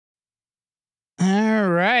All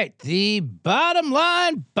right. The Bottom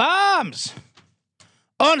Line Bombs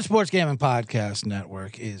on the Sports Gambling Podcast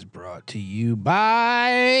Network is brought to you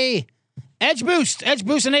by Edge Boost. Edge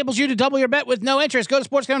Boost enables you to double your bet with no interest. Go to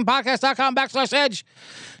sportsgamblingpodcast.com/edge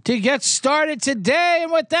to get started today.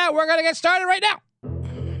 And with that, we're going to get started right now.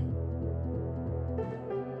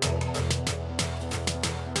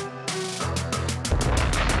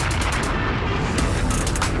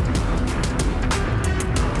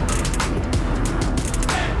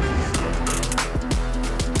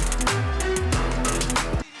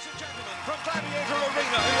 Gladiator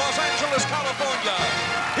Arena in Los Angeles, California.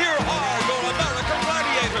 Here are your American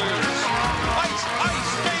Gladiators. Ice,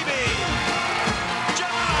 ice, baby.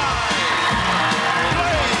 Jedi.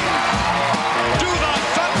 Blaze. Do the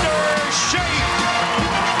thunder shake.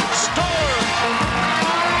 Storm.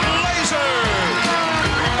 Laser.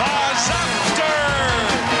 Disaster.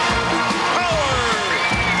 Power.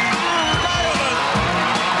 Violent.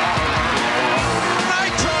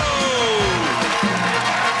 Nitro.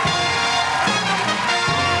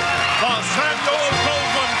 The Samuel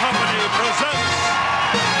Goldwyn Company presents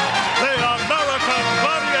the American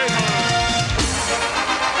Gladiator.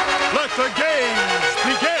 Let the games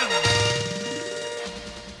begin.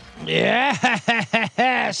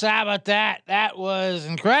 Yes, how about that? That was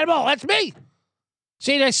incredible. That's me,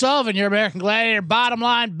 CJ Sullivan, your American Gladiator. Bottom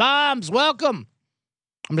Line Bombs. Welcome.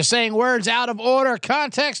 I'm just saying words out of order,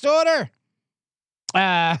 context order.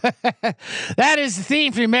 That is the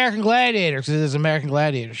theme for the American Gladiator, because it is an American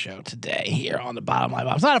Gladiator show today here on the Bottom Line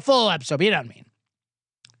Bombs. It's not a full episode, but you know what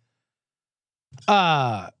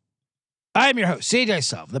I mean. I'm your host, CJ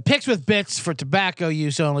Sullivan. The picks with bits for tobacco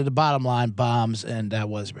use only, the Bottom Line Bombs, and that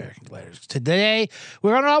was American Gladiators. Today,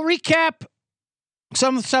 we're going to recap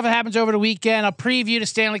some of the stuff that happens over the weekend. I'll preview the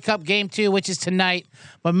Stanley Cup Game 2, which is tonight,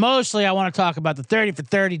 but mostly I want to talk about the 30 for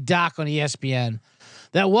 30 doc on ESPN.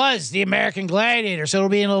 That was the American Gladiator. So it'll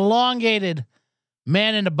be an elongated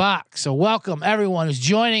man in the box. So welcome everyone who's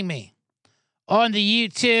joining me on the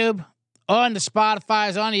YouTube, on the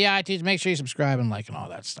Spotify's, on the iTunes. Make sure you subscribe and like and all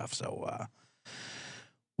that stuff. So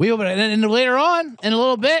we will, and later on in a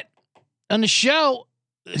little bit on the show,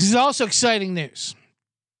 this is also exciting news.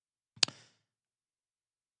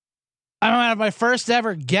 I'm gonna have my first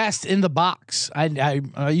ever guest in the box. I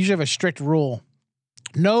usually have a strict rule.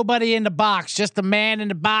 Nobody in the box, just the man in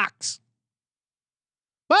the box.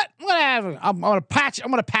 But I'm gonna patch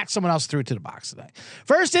someone else through to the box today.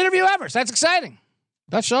 First interview ever. So that's exciting.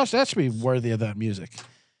 That should be worthy of that music.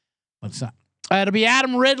 But it's not. It'll be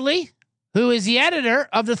Adam Ridley, who is the editor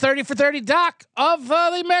of the 30 for 30 doc of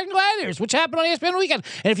the American Gladiators, which happened on ESPN weekend.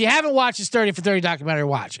 And if you haven't watched this 30 for 30 documentary,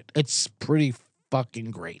 watch it. It's pretty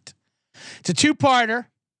fucking great. It's a two-parter.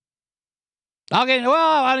 I don't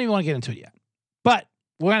even want to get into it yet. But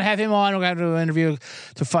we're going to have him on. We're going to do an interview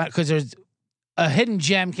to find, because there's a hidden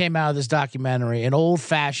gem came out of this documentary, an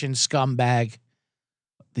old-fashioned scumbag,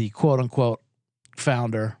 the quote-unquote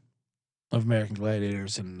founder of American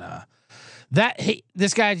Gladiators. And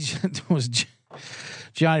this guy was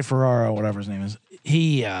Johnny Ferraro, whatever his name is.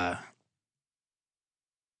 He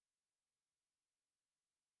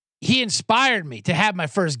inspired me to have my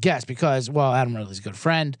first guest because, well, Adam Ridley's a good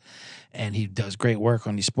friend, and he does great work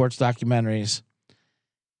on these sports documentaries.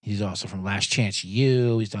 He's also from Last Chance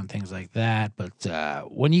U. He's done things like that.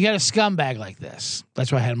 But when you get a scumbag like this,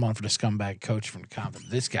 that's why I had him on for the scumbag coach from the conference.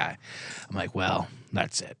 This guy, I'm like, well,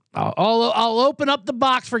 that's it. I'll open up the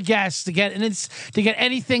box for guests to get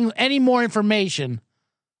any more information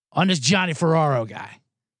on this Johnny Ferraro guy.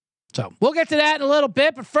 So we'll get to that in a little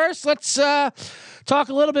bit. But first, let's talk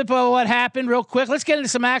a little bit about what happened real quick. Let's get into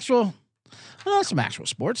some actual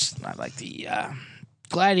sports. Not like the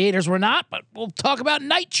Gladiators were not, but we'll talk about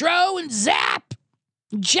Nitro and Zap,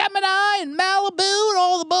 Gemini and Malibu and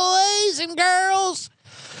all the boys and girls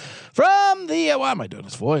from the, why am I doing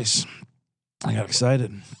this voice? I got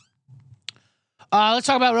excited. Let's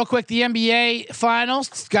talk about real quick the NBA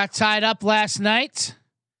Finals. Got tied up last night.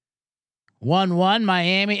 1-1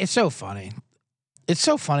 Miami. It's so funny.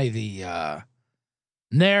 The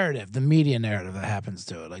narrative, the media narrative that happens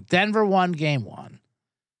to it. Like Denver won game 1.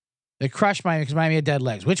 They crushed Miami because Miami had dead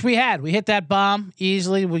legs, which we had. We hit that bomb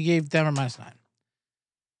easily. We gave Denver -9.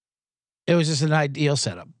 It was just an ideal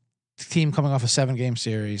setup. The team coming off a 7-game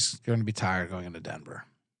series, going to be tired going into Denver.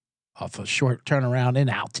 Off a short turnaround in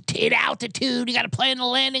altitude. You got to play in the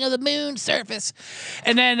landing of the moon surface.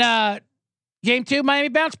 And then game 2, Miami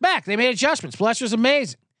bounced back. They made adjustments. Fletcher's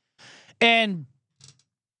amazing. And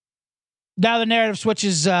now the narrative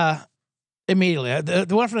switches immediately. The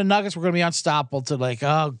one from the Nuggets were going to be unstoppable to like,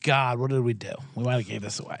 oh God, what did we do? We might have gave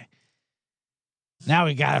this away. Now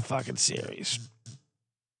we got a fucking series.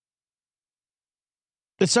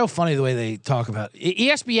 It's so funny the way they talk about it.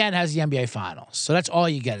 ESPN has the NBA Finals, so that's all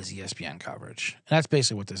you get is ESPN coverage, and that's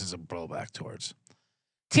basically what this is a blowback towards.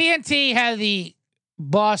 TNT had the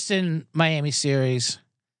Boston Miami series,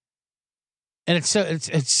 and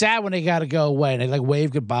it's sad when they got to go away and they like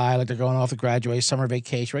wave goodbye like they're going off the graduate summer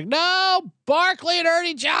vacation. Like, no, Barkley and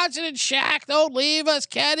Ernie Johnson and Shaq, don't leave us,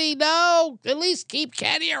 Kenny. No, at least keep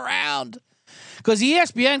Kenny around because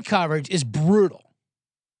ESPN coverage is brutal.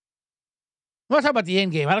 I'm not talking about the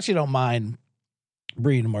end game. I actually don't mind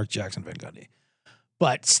Breeden, Mark Jackson, Van Gundy.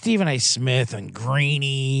 But Stephen A. Smith and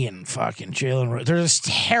Greeny and fucking Jalen, they're just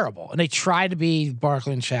terrible. And they try to be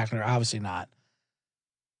Barkley and Shaq, and they're obviously not.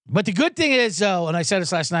 But the good thing is, though, and I said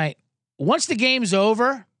this last night, once the game's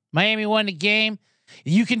over, Miami won the game,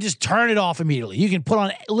 you can just turn it off immediately. You can put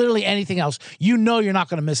on literally anything else. You know you're not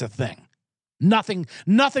going to miss a thing. Nothing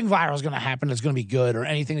viral is going to happen that's going to be good or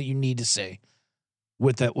anything that you need to see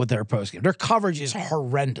with their postgame. Their coverage is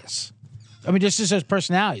horrendous. I mean, just his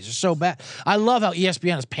personalities are so bad. I love how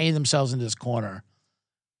ESPN is paying themselves into this corner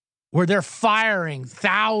where they're firing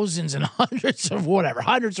thousands and hundreds of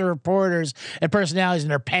reporters and personalities, and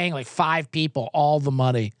they're paying like 5 people all the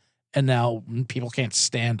money, and now people can't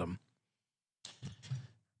stand them.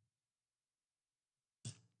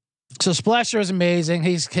 So Splasher is amazing.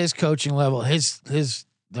 His coaching level, they're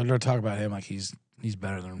going to talk about him like he's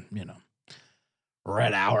better than,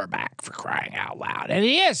 Red Auerbach, for crying out loud. And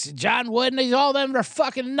he is. John Wooden, he's all them, they're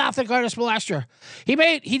fucking nothing compared to Splasher. He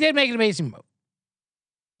did make an amazing move.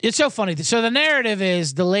 It's so funny. So the narrative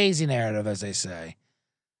is the lazy narrative, as they say,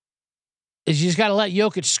 is you just got to let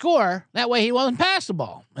Jokic score. That way he wasn't pass the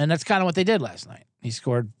ball. And that's kind of what they did last night. He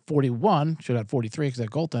scored 41, should have had 43 because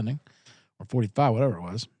that goaltending, or 45, whatever it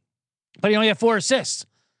was. But he only had 4 assists.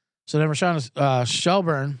 So then Rashawn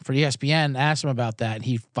Shelburne for ESPN asked him about that, and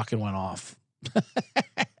he fucking went off.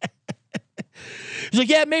 He's like,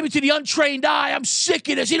 yeah, maybe to the untrained eye, I'm sick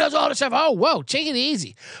of this. He does all this stuff. Oh, whoa, take it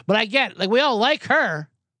easy. But I get, like, we all like her,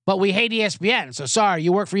 but we hate ESPN. So sorry,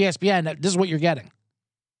 you work for ESPN. This is what you're getting.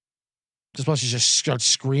 Just plus, she just starts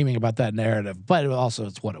screaming about that narrative, but also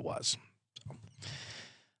it's what it was.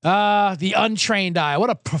 The untrained eye.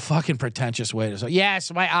 What a fucking pretentious way to say.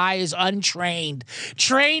 Yes, my eye is untrained.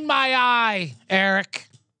 Train my eye, Eric.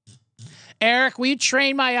 Eric, will you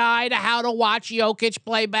train my eye to how to watch Jokic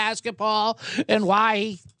play basketball and why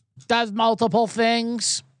he does multiple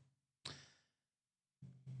things?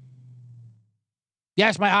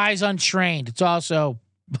 Yes, my eye's untrained. It's also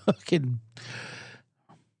fucking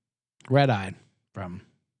red-eyed from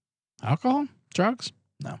alcohol, drugs.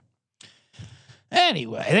 No.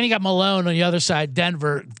 Anyway, then you got Malone on the other side.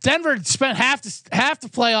 Denver spent half the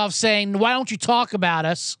playoffs saying, "Why don't you talk about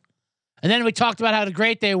us?" And then we talked about how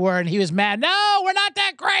great they were, and he was mad. No, we're not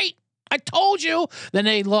that great. I told you. Then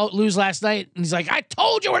they lose last night, and he's like, I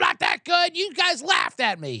told you we're not that good. You guys laughed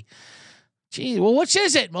at me. Gee, well, which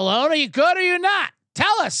is it, Malone? Are you good or are you not?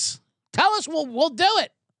 Tell us. We'll do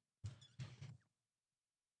it.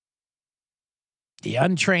 The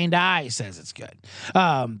untrained eye says it's good.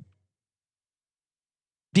 The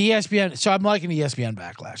ESPN. So I'm liking the ESPN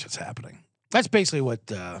backlash that's happening. That's basically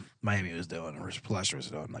what Miami was doing, or Palestra was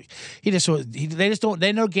doing. Like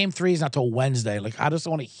they know Game 3 is not till Wednesday. Like, I just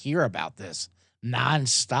don't want to hear about this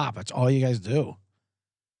nonstop. That's all you guys do.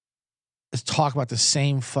 Let's talk about the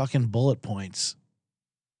same fucking bullet points.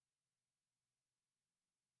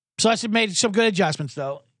 So I made some good adjustments,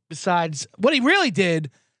 though. Besides what he really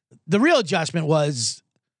did, the real adjustment was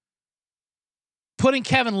putting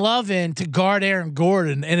Kevin Love in to guard Aaron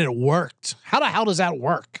Gordon, and it worked. How the hell does that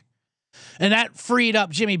work? And that freed up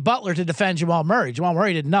Jimmy Butler to defend Jamal Murray. Jamal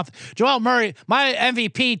Murray did nothing. Jamal Murray, my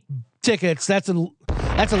MVP tickets, that's a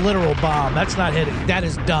literal bomb. That's not hitting. That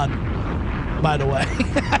is done, by the way.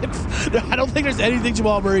 I don't think there's anything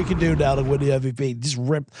Jamal Murray can do now to win the MVP. Just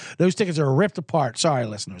rip. Those tickets are ripped apart. Sorry,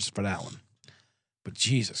 listeners, for that one. But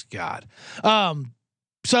Jesus God.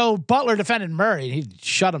 So Butler defended Murray, and he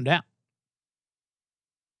shut him down.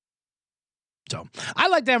 So I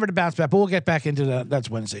like Denver to bounce back, but we'll get back into that. That's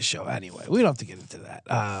Wednesday's show anyway. We don't have to get into that.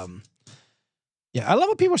 Yeah, I love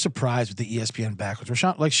when people are surprised with the ESPN backwards.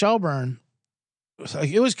 Rashawn, like Shelburne,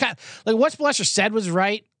 it was kind of like what Splasher said was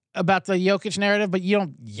right about the Jokic narrative, but you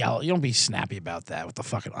don't yell, you don't be snappy about that with the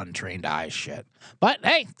fucking untrained eye shit. But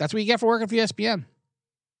hey, that's what you get for working for ESPN.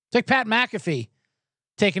 It's like Pat McAfee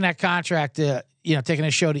taking that contract to, taking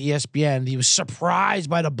his show to ESPN. He was surprised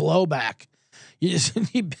by the blowback.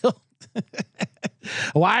 He built.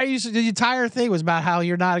 Why are you? The entire thing was about how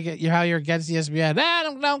you're against ESPN.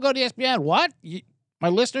 Don't go to ESPN. What? My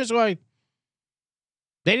listeners, they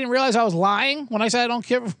didn't realize I was lying when I said I don't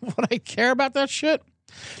care about that shit.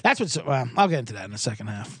 That's what's. Well, I'll get into that in the second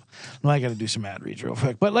half. I got to do some ad reads real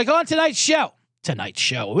quick. But like on tonight's show.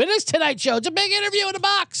 It is tonight's show. It's a big interview in the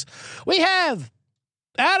box. We have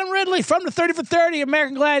Adam Ridley from the 30 for 30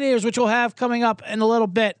 American Gladiators, which we'll have coming up in a little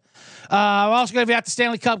bit. We're also going to be at the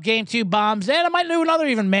Stanley Cup Game 2 bombs, and I might do another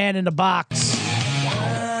even man in the box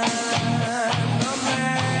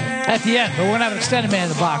at the end. But we're going to have an extended man in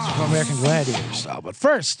the box for American Gladiators. So, but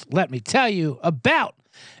first, let me tell you about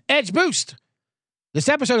Edge Boost. This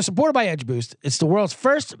episode is supported by Edge Boost. It's the world's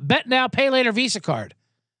first bet now, pay later Visa card.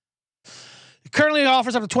 It currently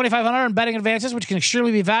offers up to $2,500 in betting advances, which can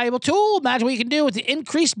extremely be a valuable tool. Imagine what you can do with the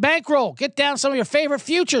increased bankroll. Get down some of your favorite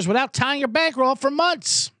futures without tying your bankroll up for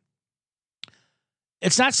months.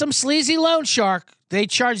 It's not some sleazy loan shark. They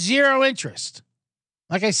charge 0 interest.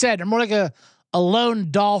 Like I said, they're more like a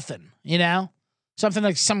lone dolphin, you know? Something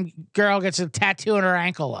like some girl gets a tattoo on her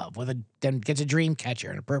ankle of, then gets a dream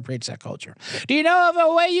catcher and appropriates that culture. Do you know of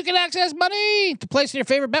a way you can access money to place in your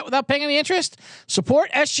favorite bet without paying any interest?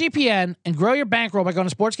 Support SGPN and grow your bankroll by going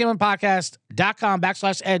to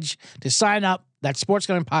sportsgamblingpodcast.com/edge to sign up. That's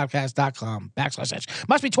sportsgamblingpodcast.com/edge.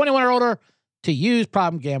 Must be 21 or older to use.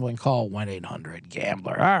 Problem gambling, call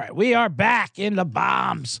 1-800-GAMBLER. All right, we are back in the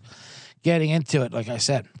bombs. Getting into it, like I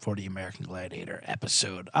said, for the American Gladiator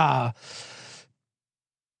episode.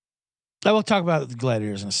 I will talk about the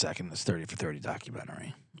Gladiators in a second. This 30 for 30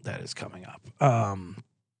 documentary that is coming up.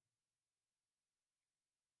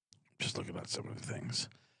 Just looking at some of the things.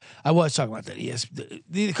 I was talking about that. Yes,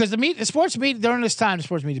 because the sports media during this time, the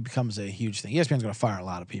sports media becomes a huge thing. ESPN's going to fire a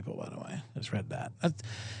lot of people. By the way, I just read that.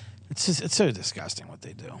 It's so disgusting what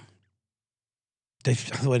they do.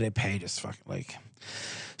 The way they pay, just fucking like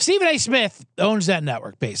Stephen A. Smith owns that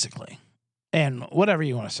network basically, and whatever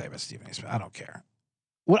you want to say about Stephen A. Smith, I don't care.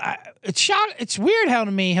 It's weird how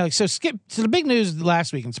to me so the big news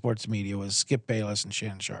last week in sports media was Skip Bayless and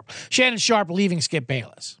Shannon Sharp. Shannon Sharp leaving Skip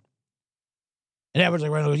Bayless. And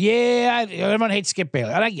everyone's like, yeah, everyone hates Skip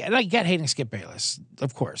Bayless. And I get hating Skip Bayless.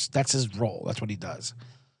 Of course, that's his role. That's what he does.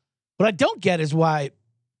 What I don't get is why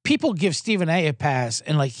people give Stephen A. a pass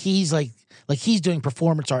and he's doing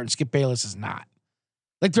performance art and Skip Bayless is not.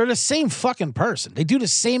 Like they're the same fucking person. They do the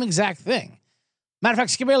same exact thing. Matter of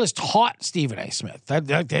fact, Skip Bayless taught Stephen A. Smith.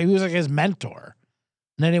 He was like his mentor.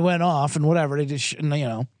 And then he went off and whatever. They just,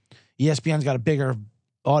 ESPN's got a bigger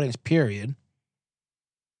audience, period.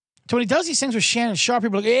 So when he does these things with Shannon Sharp,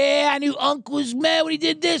 people are like, yeah, I knew Unc was mad when he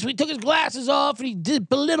did this, when he took his glasses off and he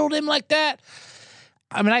belittled him like that.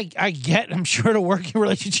 I mean, I'm sure the working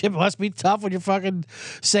relationship must be tough when you're fucking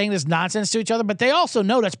saying this nonsense to each other, but they also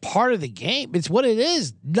know that's part of the game. It's what it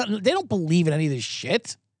is. They don't believe in any of this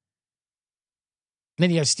shit. And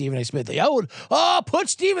then you have Stephen A. Smith. Put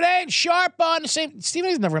Stephen A. and Sharp on the same. Stephen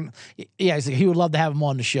A's never gonna. Yeah, he would love to have him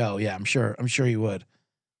on the show. Yeah, I'm sure he would.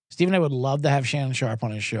 Stephen A. would love to have Shannon Sharp on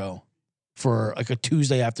his show for like a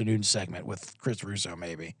Tuesday afternoon segment with Chris Russo,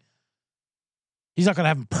 maybe. He's not gonna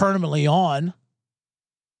have him permanently on.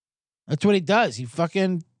 That's what he does.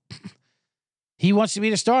 He wants to be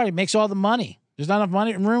the star. He makes all the money. There's not enough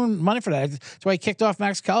money for that. That's why he kicked off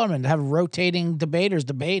Max Kellerman to have rotating debaters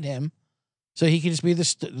debate him. So he can just be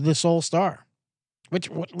the sole star, which,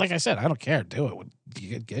 like I said, I don't care. Do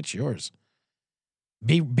it. Get yours.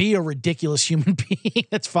 Be a ridiculous human being.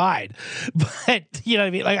 That's fine. But you know what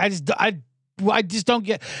I mean? Like I just don't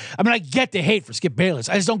get. I mean, I get the hate for Skip Bayless.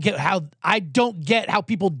 I just don't get how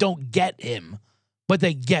people don't get him, but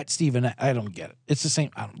they get Stephen. I don't get it. It's the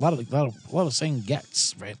same. A lot of saying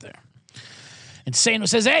gets right there. And Sano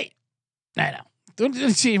says, "Hey, I know."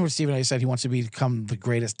 Didn't see what Stephen A. said. He wants to become the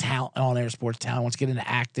greatest talent on air sports talent. Wants to get into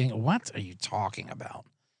acting. What are you talking about?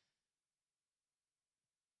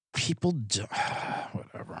 People do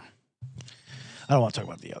whatever. I don't want to talk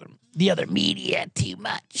about the other media too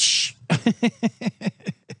much.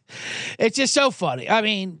 It's just so funny. I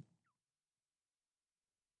mean,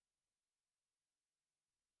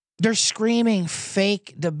 they're screaming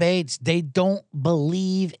fake debates. They don't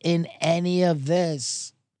believe in any of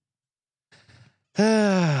this.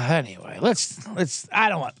 Anyway, let's. I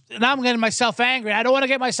don't want. Now I'm getting myself angry. I don't want to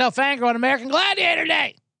get myself angry on American Gladiator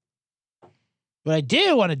Day. What I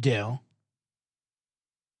do want to do.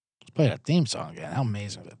 Let's play that theme song again. How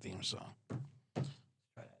amazing is that theme song?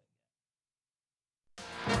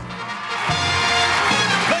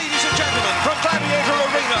 Ladies and gentlemen, from Gladiator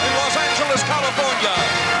Arena in Los Angeles, California,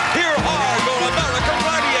 here are your American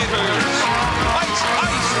Gladiators. Ice,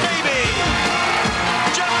 ice, baby!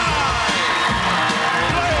 Jive!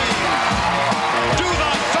 Blade! Do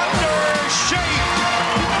the thunder shake!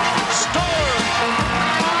 Storm!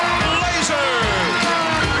 Laser!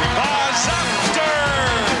 Disaster!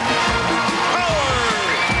 Power!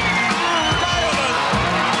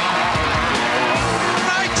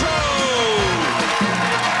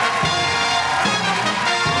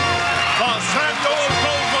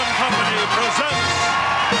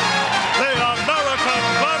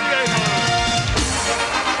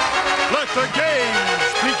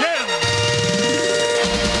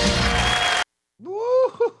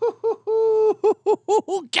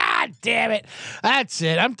 That's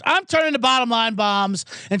it. I'm turning the bottom line bombs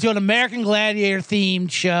into an American Gladiator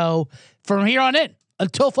themed show from here on in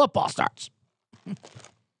until football starts.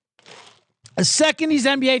 The second these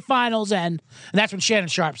NBA finals end, and that's when Shannon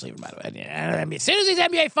Sharp's leaving, by the way. As soon as these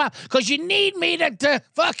NBA finals, because you need me to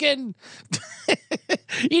fucking,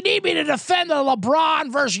 you need me to defend the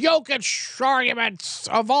LeBron versus Jokic arguments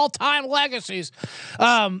of all-time legacies.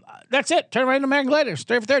 That's it. Turn right into American Gladiators,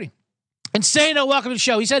 30 for 30. Insano, welcome to the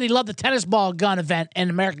show. He said he loved the tennis ball gun event and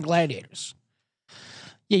American Gladiators.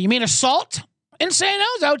 Yeah, you mean assault? Insano,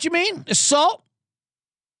 is that what you mean? Assault?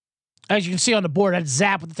 As you can see on the board, that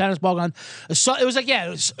zap with the tennis ball gun. Assault, it was like, yeah,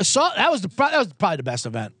 it was assault. That was probably the best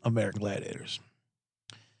event of American Gladiators.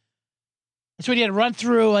 That's when you had to run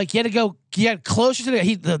through, like, you had closer to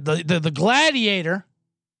the Gladiator.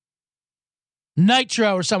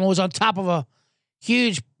 Nitro or someone was on top of a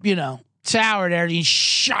huge, tower there. And he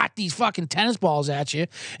shot these fucking tennis balls at you.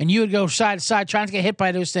 And you would go side to side trying to get hit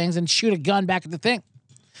by those things and shoot a gun back at the thing.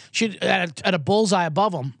 Shoot at a bullseye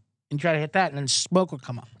above them and try to hit that, and then smoke would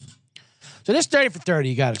come up. So this 30 for 30,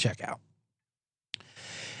 you got to check out.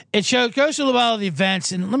 It goes through all the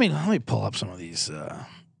events, and let me pull up some of these.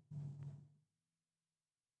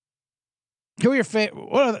 Who are your favorite?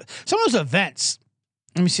 What are some of those events?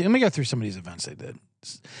 Let me see. Let me go through some of these events they did.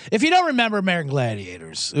 If you don't remember American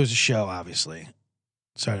Gladiators, it was a show, obviously.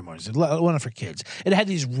 Saturday mornings. It was one for kids. It had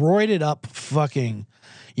these roided up fucking,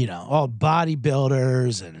 all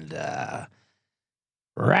bodybuilders and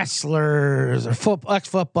wrestlers or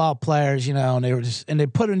ex-football players, and they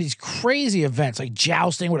put in these crazy events like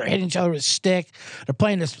jousting where they're hitting each other with a stick. They're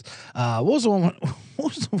playing this, what was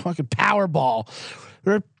the fucking Powerball?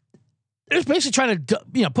 They're just basically trying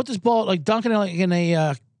to, put this ball, like dunking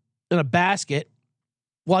it in a basket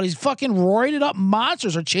while these fucking roided up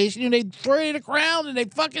monsters are chasing you, and they throw you to the ground and they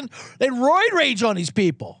roid rage on these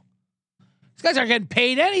people. These guys aren't getting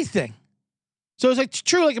paid anything. So it's like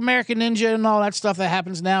true, like American Ninja and all that stuff that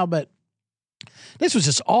happens now, but this was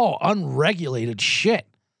just all unregulated shit.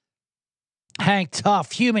 Hang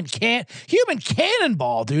tough, human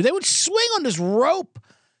cannonball, dude. They would swing on this rope,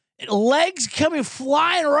 legs coming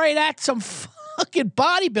flying right at some fucking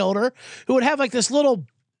bodybuilder who would have like this little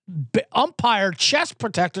umpire chest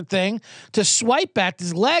protector thing to swipe at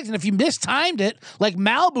his legs, and if you mistimed it, like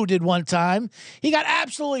Malibu did one time, he got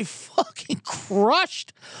absolutely fucking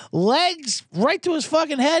crushed. Legs right to his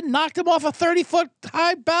fucking head, knocked him off a 30-foot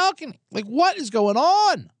high balcony. Like, what is going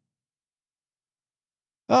on?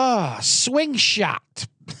 Swing shot.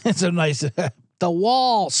 It's a nice the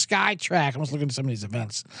wall, sky track. I was looking at some of these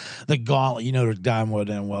events. The gauntlet, the Diamond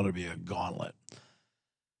and well to be a gauntlet.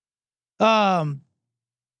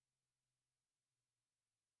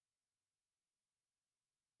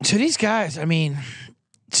 So these guys,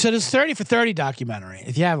 this 30 for 30 documentary,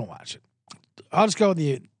 if you haven't watched it, I'll just go with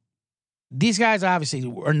you. These guys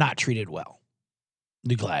obviously are not treated well.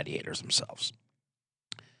 The gladiators themselves.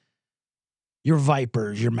 Your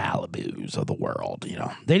Vipers, your Malibus of the world, They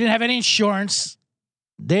didn't have any insurance.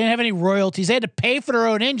 They didn't have any royalties. They had to pay for their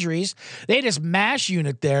own injuries. They had this MASH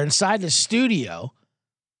unit there inside the studio.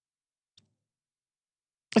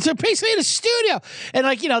 And so basically in the studio,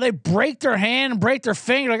 and they break their hand and break their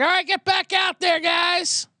finger. Like, all right, get back out there,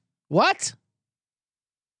 guys. What?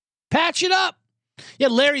 Patch it up. Yeah,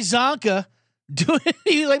 Larry Zonka doing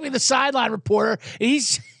he like the sideline reporter, and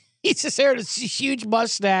he's just there with a huge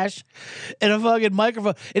mustache and a fucking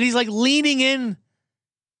microphone, and he's like leaning in.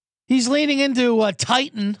 He's leaning into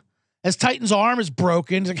Titan as Titan's arm is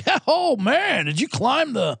broken. He's like, oh man, did you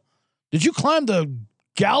climb the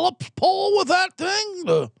Gallup pole with that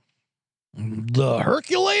thing? The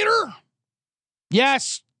Herculator?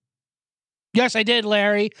 Yes, I did,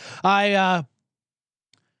 Larry. I'm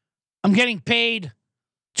getting paid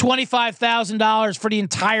 $25,000 for the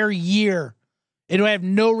entire year, and I have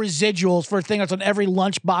no residuals for a thing that's on every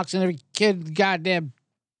lunchbox and every kid goddamn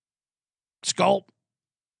skull.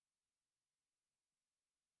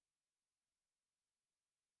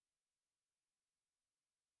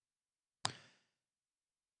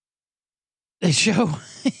 They show.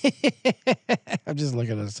 I'm just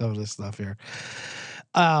looking at some of this stuff here.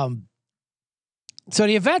 So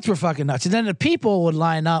the events were fucking nuts, and then the people would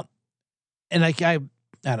line up, and I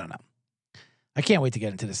don't know. I can't wait to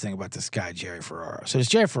get into this thing about this guy Jerry Ferraro. So this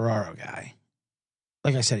Jerry Ferraro guy,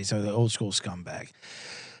 like I said, he's the old school scumbag.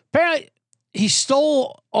 Apparently, he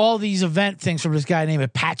stole all these event things from this guy named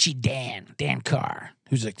Apache Dan Carr,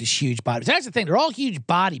 who's like this huge body. So that's the thing; they're all huge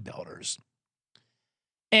bodybuilders,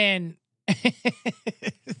 and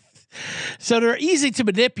so they're easy to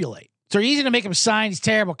manipulate. So they're easy to make them sign these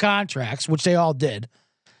terrible contracts, which they all did.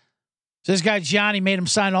 So this guy Johnny made him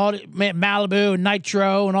sign Malibu and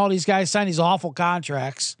Nitro and all these guys sign these awful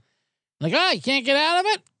contracts. Like, you can't get out of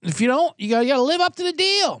it. If you don't, you gotta live up to the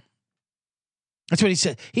deal. That's what he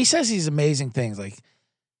said. He says these amazing things like,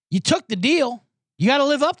 you took the deal, you got to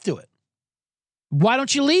live up to it. Why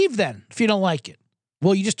don't you leave then if you don't like it?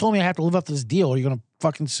 Well, you just told me I have to live up to this deal or you're going to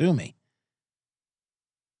fucking sue me.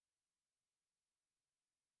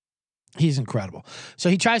 He's incredible. So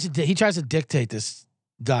he tries to dictate this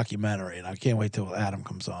documentary, and I can't wait till Adam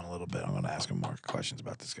comes on a little bit. I'm going to ask him more questions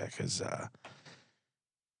about this guy because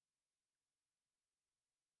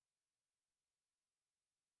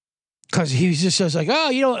he was just like,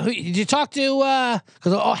 did you talk to,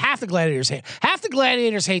 because half the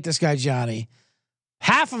gladiators hate this guy, Johnny.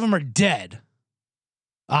 Half of them are dead,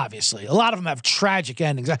 obviously. A lot of them have tragic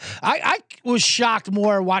endings. I was shocked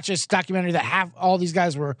more watching this documentary that all these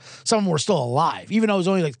guys some of them were still alive, even though it was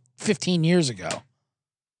only like 15 years ago.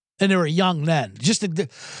 And they were young then.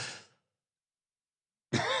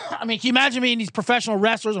 I mean, can you imagine being these professional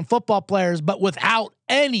wrestlers and football players, but without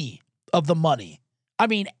any of the money? I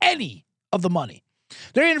mean, any of the money.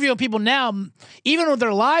 They're interviewing people now, even with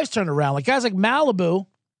their lives turned around. Like guys like Malibu,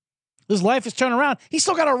 his life is turned around. He's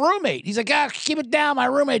still got a roommate. He's like, keep it down. My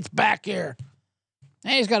roommate's back here.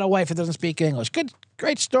 And he's got a wife that doesn't speak English.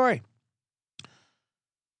 Great story.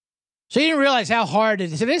 So you didn't realize how hard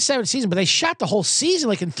it is. It is 7th season, but they shot the whole season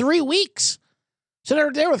like in 3 weeks. So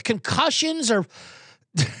they're there with concussions or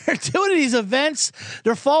they're doing these events.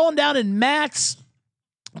 They're falling down in mats.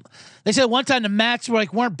 They said one time the mats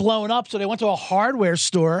weren't blowing up, so they went to a hardware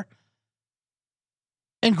store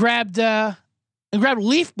and grabbed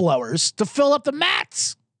leaf blowers to fill up the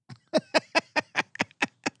mats.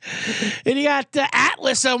 And you got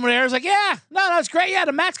Atlas over there. It's like, no, it's great. Yeah,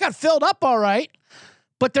 the mats got filled up all right,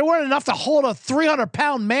 but there weren't enough to hold a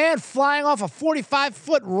 300-pound man flying off a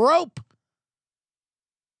 45-foot rope,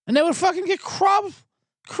 and they would fucking get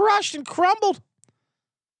crushed and crumbled.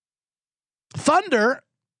 Thunder.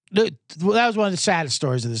 That was one of the saddest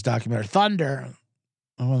stories of this documentary. Thunder,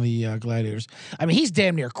 one of the gladiators. I mean, he's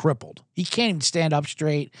damn near crippled. He can't even stand up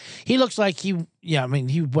straight. He looks like he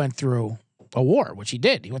went through a war, which he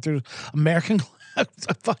did. He went through American a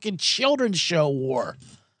fucking children's show war.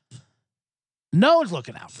 No one's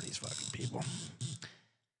looking out for these fucking people.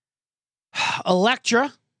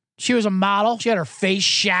 Elektra, she was a model. She had her face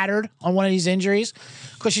shattered on one of these injuries.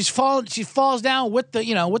 Because she falls down with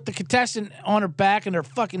the contestant on her back, and her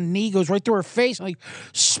fucking knee goes right through her face and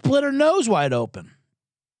split her nose wide open.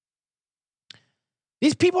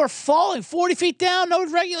 These people are falling 40 feet down. No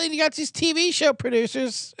one's regulating. You got these TV show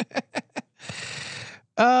producers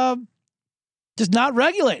just not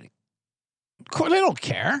regulating. Of course, they don't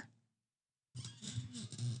care.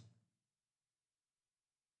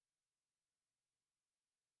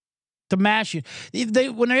 The MASH unit.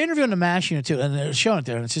 When they're interviewing the MASH unit too, and they're showing it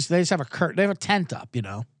there, and it's just they just have a curtain, they have a tent up,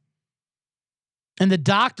 and the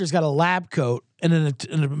doctor's got a lab coat and an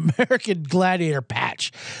American Gladiator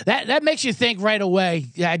patch. That makes you think right away,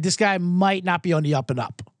 this guy might not be on the up and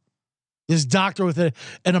up. This doctor with an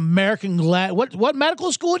American what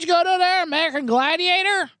medical school did you go to there? American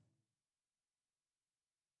Gladiator?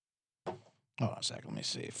 Hold on a second. Let me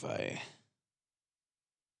see if I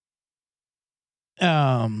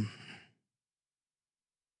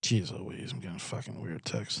Jeez Louise, I'm getting fucking weird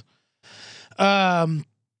texts. I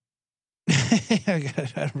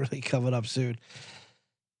gotta really cover it up soon.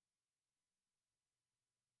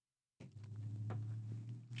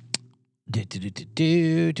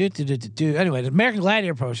 Anyway, the American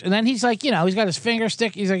Gladiator post. And then he's like, he's got his finger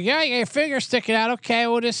stick. He's like, you got your finger sticking out. Okay,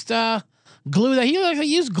 we'll just glue that. He like to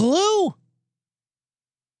use glue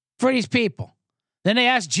for these people. Then they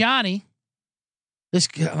asked Johnny.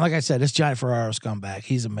 Like I said, this Johnny Ferraro scumbag.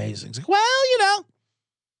 He's amazing. He's like, well,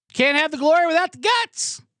 can't have the glory without the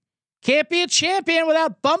guts. Can't be a champion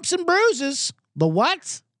without bumps and bruises. The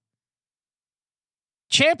what?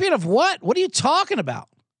 Champion of what? What are you talking about?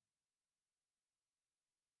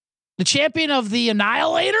 The champion of the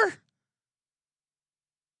Annihilator?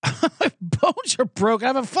 My bones are broken.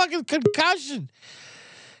 I have a fucking concussion.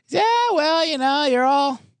 Yeah, well,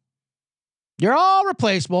 you're all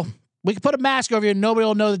replaceable. We can put a mask over you and nobody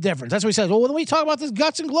will know the difference. That's what he says. Well, when we talk about this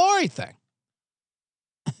guts and glory thing.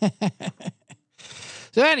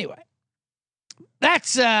 So anyway,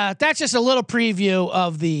 that's just a little preview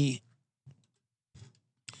of the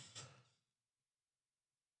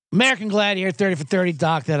American Gladiator 30 for 30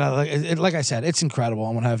 doc that like I said, it's incredible.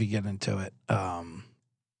 I'm going to have you get into it.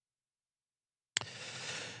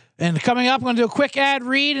 And coming up, I'm going to do a quick ad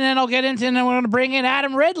read and then I'll get into, and then we're going to bring in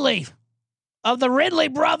Adam Ridley of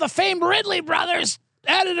the famed Ridley brothers.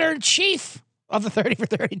 editor-in-chief of the 30 for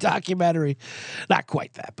 30 documentary. Not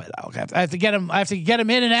quite that, but I have to get him. I have to get him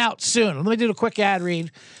in and out soon. Let me do a quick ad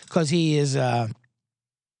read because he is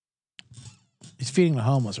he's feeding the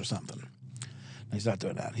homeless or something. He's not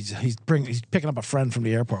doing that. He's picking up a friend from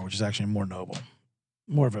the airport, which is actually more noble,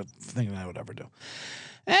 more of a thing than I would ever do.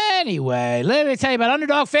 Anyway, let me tell you about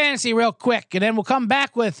Underdog Fantasy real quick, and then we'll come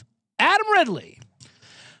back with Adam Ridley.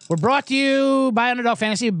 We're brought to you by Underdog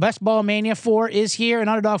Fantasy. Best Ball Mania 4 is here, and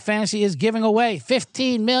Underdog Fantasy is giving away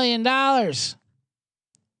 $15 million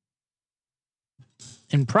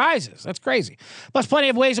in prizes. That's crazy. Plus, plenty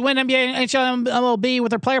of ways to win NBA and NHL MLB with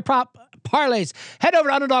their player prop parlays. Head over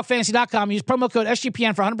to UnderdogFantasy.com. Use promo code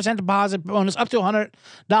SGPN for 100% deposit bonus up to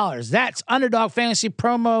 $100. That's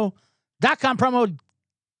UnderdogFantasyPromo.com promo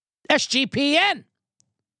SGPN.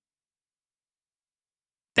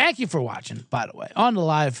 Thank you for watching, by the way, on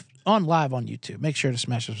live on YouTube. Make sure to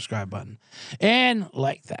smash the subscribe button and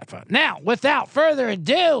like that button. Now, without further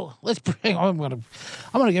ado, let's bring. I'm gonna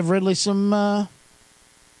give Ridley some more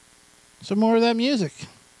of that music,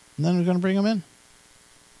 and then we're gonna bring him in.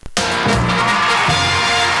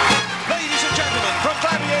 Ladies and gentlemen, from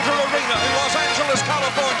Gladiator Arena in Los Angeles,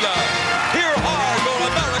 California, here are your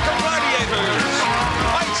American Gladiators.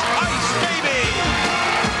 Ice, ice, baby!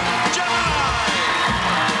 Jive!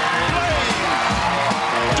 Blaze!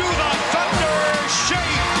 Do the thunder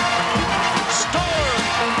shake!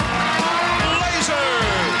 Storm! Laser!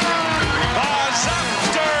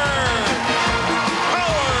 Disaster!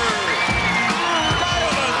 Power!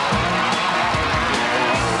 Violent!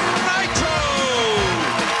 Nitro!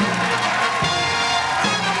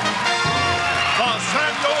 The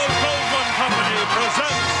Samuel Goldwyn Company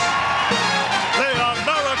presents the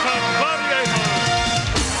American Gladiators.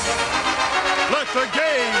 Let the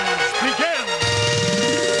games begin.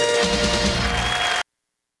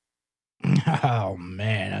 Oh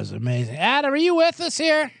man, that was amazing. Adam, are you with us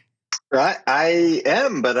here? I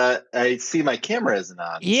am, but I see my camera isn't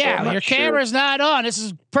on. Yeah, so I'm your not sure. camera's not on. This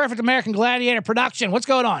is perfect American Gladiator production. What's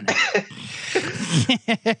going on?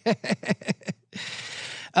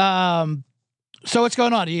 So what's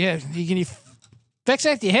going on? Can you fix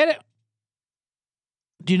it? Do you hit it?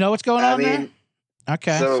 Do you know what's going on there?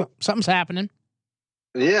 Okay, so something's happening.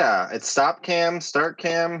 Yeah, it's stop cam, start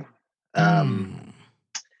cam.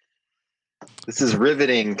 This is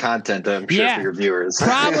riveting content, I'm sure, for your viewers.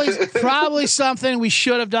 probably something we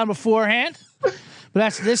should have done beforehand.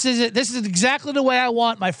 But this is it. This is exactly the way I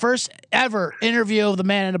want my first ever interview of the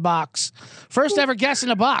Man in the Box. First ever guest in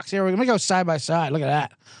the box. Here, we're gonna go side by side. Look at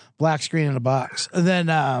that. Black screen in the box. And then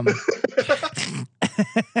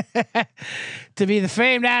to be the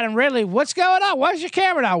famed Adam Ridley. What's going on? Why is your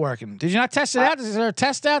camera not working? Did you not test it out? Is there a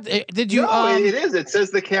test out? Did you? No, it is. It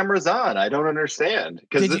says the camera's on. I don't understand.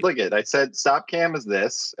 Because look at it. I said stop cam is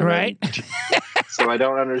this. Right. So I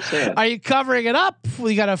don't understand. Are you covering it up?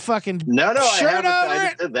 You got a fucking no, shirt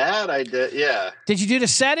I did that. I did, yeah. Did you do the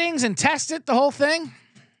settings and test it, the whole thing?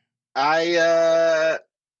 I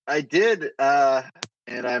did,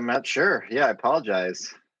 and I'm not sure. Yeah, I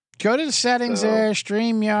apologize. Go to the settings there,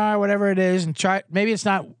 StreamYard, whatever it is, and try. Maybe it's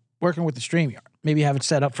not working with the StreamYard. Maybe you have it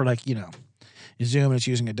set up for you Zoom and it's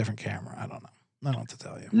using a different camera. I don't know. I don't know what to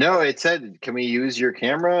tell you. No, it said, can we use your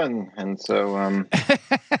camera? And so, all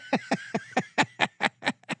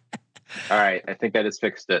right. I think I just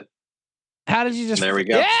fixed it. How did you just? There we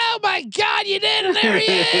go. Yeah, oh my God, you did, and there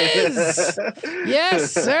he is.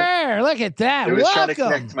 Yes, sir. Look at that. I was Welcome. trying to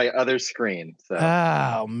connect to my other screen. So.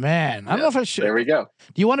 Oh man, I don't know if I should. There we go.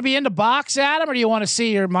 Do you want to be in the box, Adam, or do you want to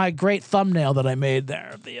see my great thumbnail that I made there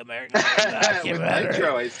of the American documentary? With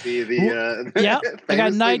Nitro, I see the. Yep, I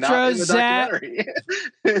got Nitro, Zach,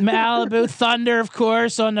 Malibu, Thunder, of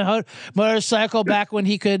course, on the motorcycle back when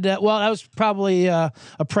he could. Well, that was probably a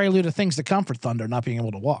prelude of things to come for Thunder not being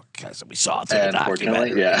able to walk, as we saw through the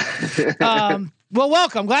documentary. Yeah. Well,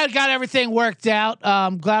 welcome. Glad I got everything worked out.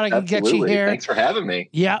 Glad I could get you here. Thanks for having me.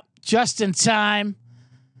 Yep, just in time.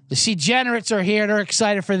 The Degenerates are here. They're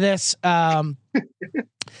excited for this. I've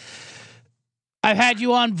had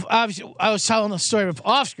you on. Obviously, I was telling the story of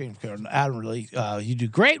off screen. Adam, really, you do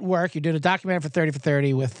great work. You did a documentary for 30 for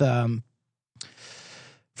 30 with for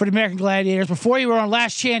the American Gladiators. Before you were on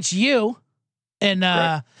Last Chance U. And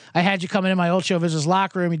I had you come in my old show visitors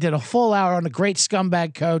locker room. You did a full hour on the great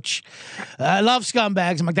scumbag coach. I love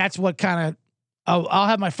scumbags. I'm like, that's what kind of. I'll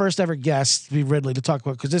have my first ever guest be Ridley to talk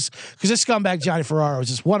about because this scumbag Johnny Ferraro is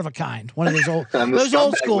just one of a kind. One of those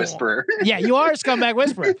old school whisperer. Yeah, you are a scumbag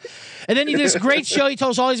whisperer. And then you did this great show. You told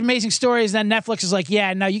us all these amazing stories. And then Netflix is like,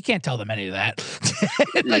 yeah, no, you can't tell them any of that.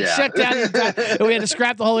 Shut down. And we had to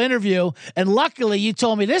scrap the whole interview. And luckily, you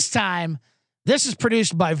told me this time. This is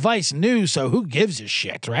produced by Vice News, so who gives a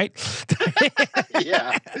shit, right?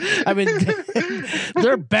 Yeah. I mean,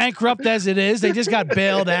 they're bankrupt as it is. They just got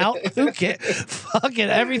bailed out. Who cares? Fucking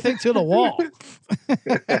everything to the wall.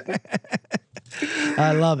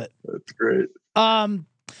 I love it. That's great.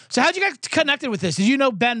 So how'd you get connected with this? Did you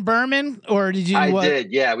know Ben Berman, or did you? I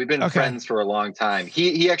did. Yeah, we've been friends for a long time.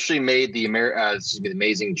 He actually made the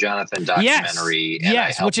Amazing Jonathan documentary.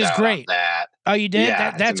 Yes, and which is great. That. Oh, you did?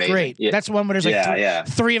 Yeah, That's great. Yeah. That's one where there's like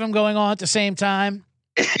three of them going on at the same time.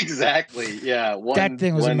 Exactly. Yeah. That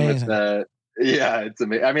thing was amazing. It's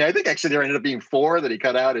amazing. I mean, I think actually there ended up being 4 that he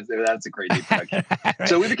cut out. That's a crazy production. Right.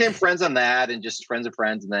 So we became friends on that, and just friends of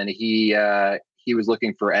friends. And then he was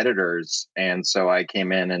looking for editors, and so I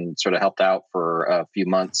came in and sort of helped out for a few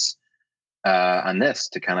months on this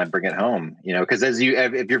to kind of bring it home, because if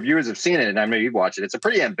your viewers have seen it, and I know you've watched it, it's a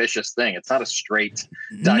pretty ambitious thing. It's not a straight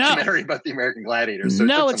documentary about the American Gladiators, so it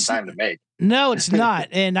took some time to make. No, it's not.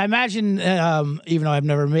 And I imagine, even though I've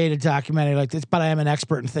never made a documentary like this, but I am an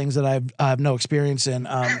expert in things that I have no experience in.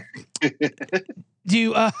 Do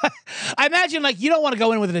you, I imagine like you don't want to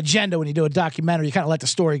go in with an agenda when you do a documentary. You kind of let the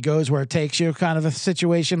story goes where it takes you, kind of a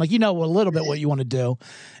situation. Like, a little bit what you want to do.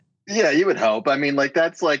 Yeah, you would hope. I mean, like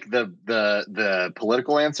that's like the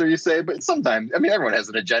political answer you say, but sometimes, I mean, everyone has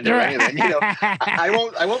an agenda or anything. I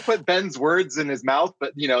won't put Ben's words in his mouth,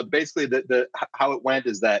 but basically the how it went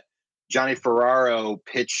is that Johnny Ferraro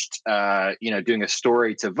pitched, doing a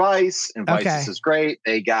story to Vice, and Vice This is great.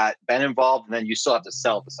 They got Ben involved, and then you still have to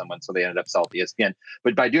sell it to someone, so they ended up selling to ESPN.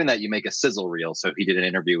 But by doing that, you make a sizzle reel. So he did an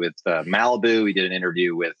interview with Malibu. He did an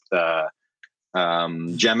interview with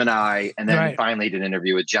Gemini, and then finally did an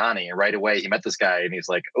interview with Johnny. And right away, he met this guy, and he's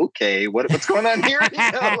like, "Okay, what's going on here?" So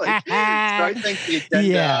I think the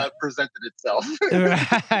agenda presented itself.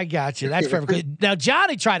 I got you. That's perfect. Now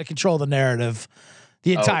Johnny tried to control the narrative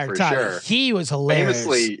the entire time. Sure. He was hilarious.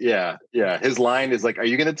 Famously, yeah. His line is like, "Are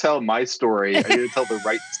you going to tell my story? Are you going to tell the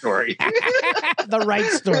right story?" The right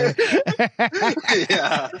story.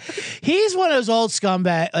 Yeah. He's one of those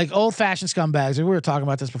old-fashioned scumbags. We were talking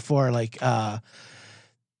about this before. Like, that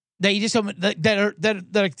you just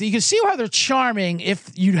that you can see how they're charming if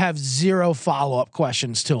you have zero follow-up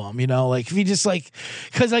questions to them. Like if you just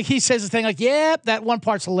because he says the thing like, "Yeah, that one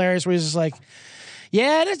part's hilarious," where he's just like,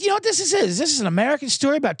 "Yeah, what this is? This is an American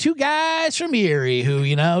story about 2 guys from Erie who,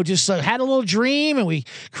 just had a little dream, and we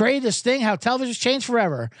created this thing, how television's changed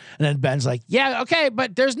forever." And then Ben's like, "Yeah, okay,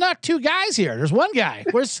 but there's not 2 guys here. There's 1 guy.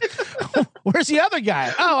 Where's the other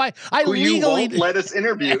guy? Oh, I who legally you won't let us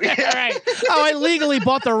interview." Right. Oh, I legally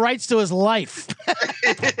bought the rights to his life.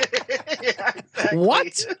 Yeah, exactly.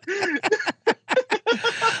 What?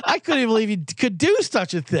 I couldn't even believe you could do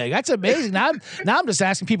such a thing. That's amazing. Now I'm just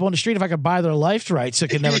asking people on the street if I could buy their life rights. So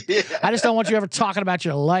can never. Yeah. I just don't want you ever talking about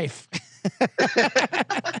your life.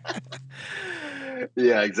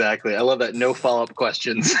 Yeah, exactly. I love that. No follow-up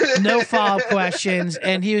questions. No follow-up questions.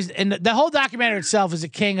 And and the whole documentary itself is a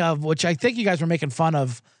king of, which I think you guys were making fun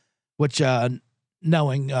of, which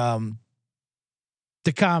knowing the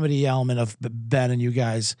comedy element of Ben and you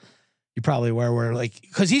guys. You probably were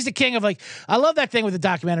because he's the king of I love that thing with the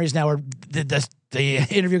documentaries now where the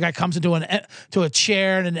interview guy comes into to a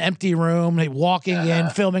chair in an empty room, and walking in,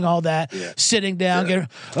 filming all that, sitting down, getting,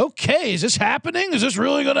 "Okay, is this happening? Is this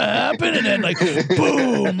really going to happen?" And then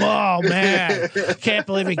boom, oh man, can't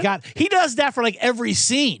believe he does that for every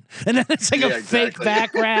scene, and then it's a fake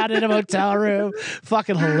background in a motel room,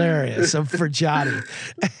 fucking hilarious. So for Johnny,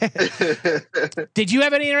 did you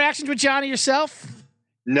have any interactions with Johnny yourself?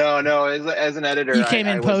 No. As an editor, you came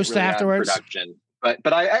in post really afterwards. Production,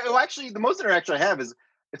 but I actually the most interaction I have is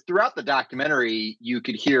throughout the documentary. You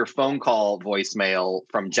could hear phone call voicemail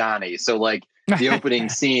from Johnny. So the opening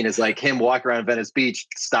scene is him walking around Venice Beach,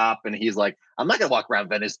 stop, and he's like, "I'm not gonna walk around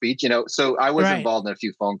Venice Beach," So I was involved in a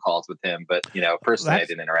few phone calls with him, but personally, I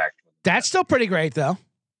didn't interact with him. That's still pretty great, though.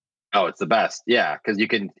 Oh, it's the best. Yeah. Cause you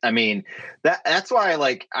can, that's why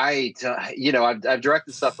I've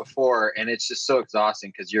directed stuff before, and it's just so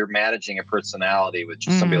exhausting because you're managing a personality with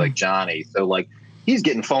just somebody like Johnny. So he's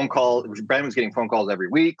getting phone calls. Ben was getting phone calls every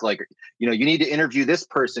week. You need to interview this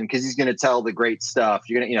person because he's going to tell the great stuff.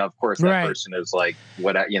 You're going to, of course that person is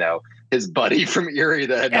his buddy from Erie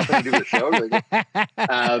that had nothing to do with the show,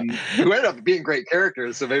 who ended up being great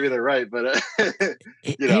characters. So maybe they're right, but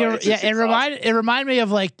it reminded me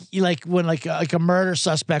of when a murder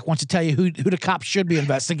suspect wants to tell you who the cops should be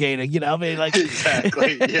investigating.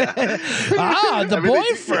 Exactly, yeah. The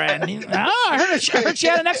boyfriend. I heard she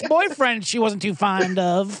had an ex-boyfriend she wasn't too fond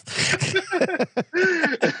of.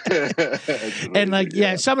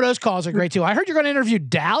 And some of those calls are great too. I heard you're going to interview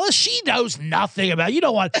Dallas. She knows nothing about. You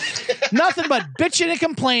don't want. Nothing but bitching and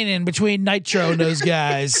complaining between Nitro and those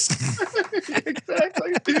guys.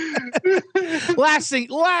 Exactly.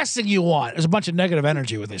 last thing you want is a bunch of negative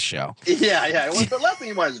energy with this show. Yeah. Well, the last thing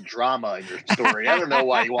you want is drama in your story. I don't know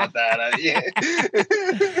why you want that.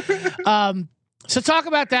 So talk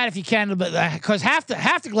about that if you can, because half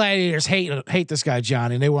the gladiators hate this guy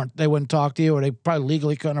Johnny. They wouldn't talk to you, or they probably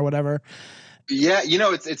legally couldn't, or whatever. Yeah,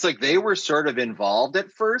 it's like they were sort of involved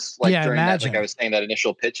at first, like during that, like I was saying, that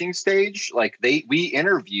initial pitching stage. Like we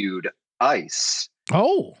interviewed Ice.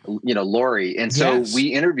 Oh, Lori, and so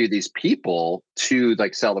we interviewed these people to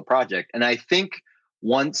like sell the project. And I think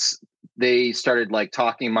once they started like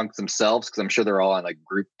talking amongst themselves, because I'm sure they're all on like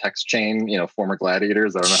group text chain, former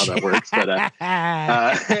gladiators. I don't know how that works, but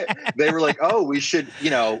they were like, "Oh, we should,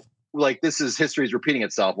 like this is history's repeating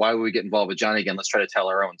itself. Why would we get involved with Johnny again? Let's try to tell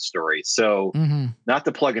our own story." So, not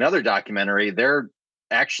to plug another documentary, they're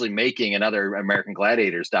actually making another American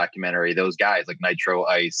Gladiators documentary. Those guys like Nitro,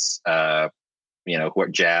 Ice,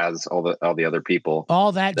 what Jazz, all the other people,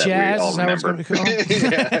 all that jazz. Is that what it's going to be called?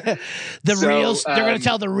 They're going to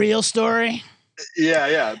tell the real story.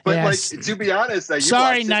 Yeah. But like, to be honest,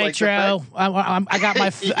 sorry, Nitro. I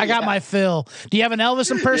got my fill. Do you have an Elvis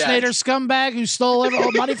impersonator scumbag who stole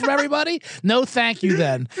all money from everybody? No, thank you.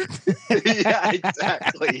 Then. Yeah,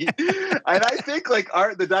 exactly. And I think like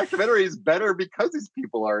the documentary is better because these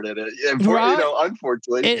people aren't in it.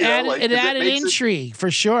 Unfortunately, it added intrigue for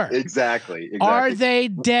sure. Exactly. Are they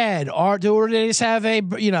dead? Or do they just have a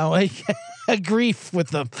grief with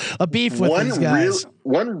them, a beef with these guys?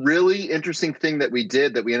 One really interesting thing that we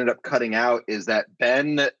did that we ended up cutting out is that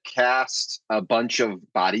Ben cast a bunch of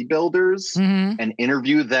bodybuilders and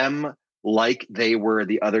interviewed them like they were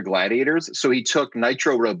the other gladiators. So he took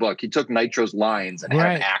Nitro wrote a book. He took Nitro's lines and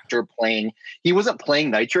had an actor playing. He wasn't playing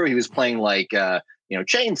Nitro. He was playing like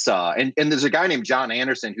Chainsaw. And there's a guy named John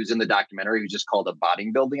Anderson who's in the documentary who's just called a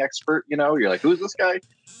bodybuilding expert. You're like, who's this guy?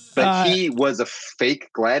 But he was a fake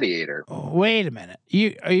gladiator. Wait a minute.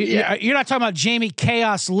 You're not talking about Jamie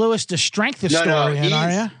Chaos Lewis, the strength historian,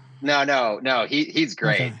 are you? No. He's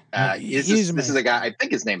great. Okay. This is a guy. I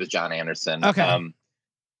think his name is John Anderson. Okay.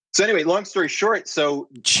 So anyway, long story short, so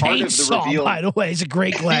part of the reveal, by the way, is a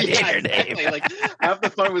great gladiator name. Like half the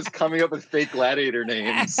fun was coming up with fake gladiator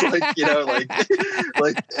names. Like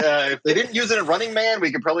if they didn't use it in Running Man,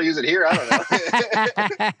 we could probably use it here.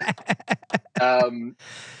 I don't know.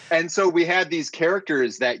 And so we had these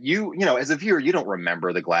characters that as a viewer, you don't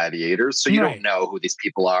remember the gladiators, so you don't know who these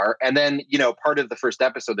people are. And then, part of the first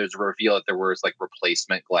episode, there's a reveal that there was like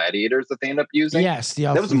replacement gladiators that they end up using. Yes.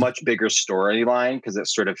 That was a much bigger storyline because it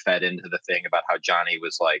sort of fed into the thing about how Johnny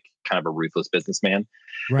was like kind of a ruthless businessman.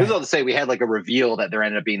 Right. This is all to say we had like a reveal that there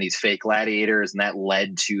ended up being these fake gladiators, and that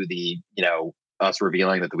led to the, us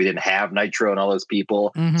revealing that we didn't have Nitro and all those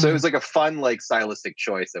people. So it was like a fun, like stylistic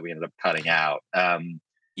choice that we ended up cutting out.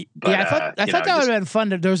 But, I thought that would have been fun.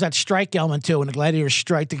 There was that strike element too, when the gladiators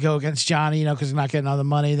strike to go against Johnny, because he's not getting all the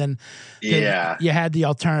money. Then you had the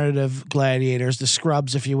alternative gladiators, the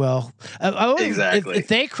scrubs, if you will. Exactly. If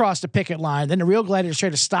they crossed the picket line, then the real gladiators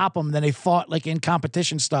tried to stop them. Then they fought like in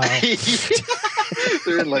competition style.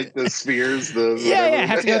 They're in like the spheres.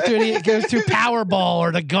 Have to go through Powerball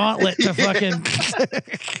or the gauntlet to fucking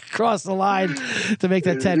cross the line to make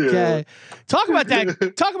that 10K. Yeah. Talk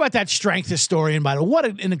about that strength historian, by the way. What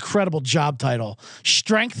an incredible job title.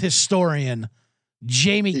 Strength historian.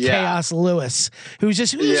 Jamie Chaos Lewis, who's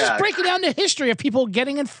just breaking down the history of people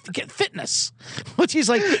getting fitness, which he's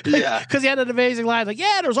like, because he had an amazing line, like,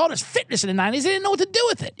 there was all this fitness in the 90s, they didn't know what to do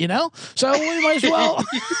with it, So we might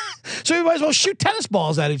as well shoot tennis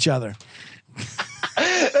balls at each other.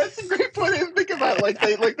 That's a great point. I didn't think about it. Like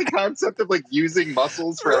the concept of like using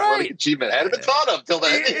muscles for athletic achievement. I hadn't been thought of till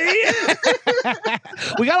then.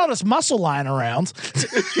 We got all this muscle lying around.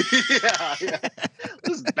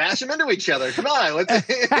 Just bash them into each other. Come on, what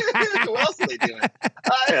else are they doing?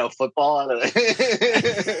 I don't know, football. I don't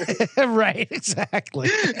know. Right, exactly.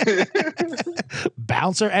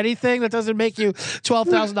 Bouncer, anything that doesn't make you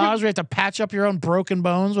 $12,000. We have to patch up your own broken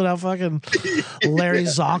bones without fucking Larry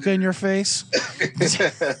Zonka in your face.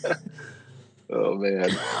 Oh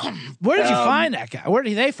man, where did you find that guy? Where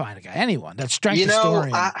did they find a guy? Anyone? That strength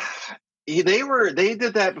historian. They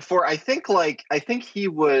did that before. I think he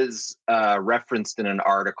was referenced in an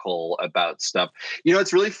article about stuff.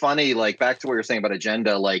 It's really funny. Like back to what you're saying about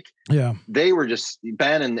agenda. Like they were just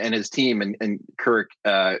Ben and his team and Kirk,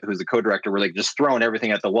 who's the co-director, were like just throwing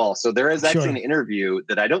everything at the wall. So there is actually an interview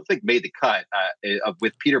that I don't think made the cut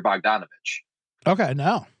with Peter Bogdanovich. Okay,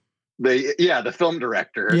 no. The film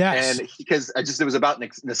director, yes. And because it was about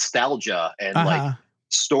nostalgia and like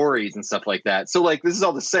stories and stuff like that. So like, this is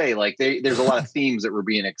all to say, like there's a lot of themes that were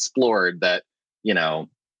being explored that,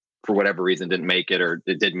 for whatever reason didn't make it, or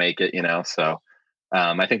it did make it, so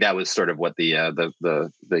I think that was sort of what the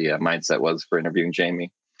mindset was for interviewing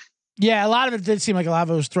Jamie. Yeah, a lot of it did seem like a lot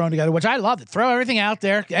of it was thrown together, which I loved it. Throw everything out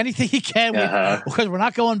there, anything you can, because we're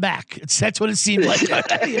not going back. That's what it seemed like.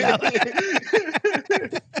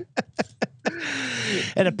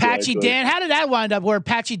 And Apache Dan, how did that wind up? Where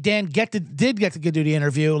Apache Dan did get to go do the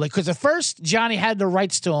interview? Like, because at first Johnny had the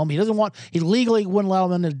rights to him. He legally wouldn't let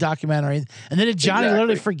him in the documentary. And then did Johnny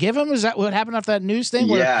literally forgive him? Is that what happened after that news thing?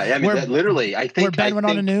 Literally, I think where Ben went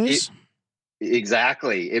on the news.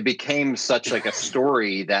 Exactly. It became such like a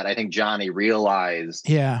story that I think Johnny realized.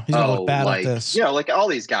 Yeah, he's gonna look bad at this. Like all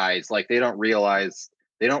these guys, like they don't realize,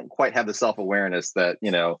 they don't quite have the self-awareness that,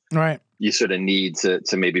 right. You sort of need to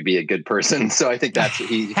maybe be a good person. So I think that's,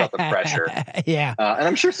 he felt the pressure. Yeah. And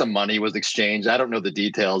I'm sure some money was exchanged. I don't know the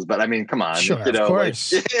details, but I mean, come on. Sure, of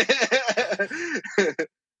course. That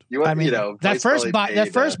first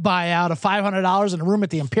buyout of $500 in a room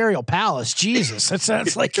at the Imperial Palace. Jesus, that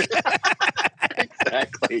sounds like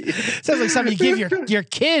exactly. Sounds like something you give your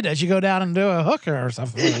kid as you go down and do a hooker or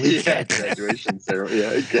something. Yeah, graduation ceremony.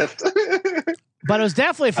 Yeah, a gift. But it was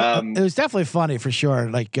definitely funny for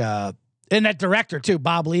sure. Like, and that director too,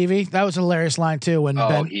 Bob Levy, that was a hilarious line too. When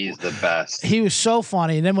Ben, he's the best. He was so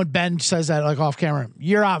funny. And then when Ben says that, like off camera,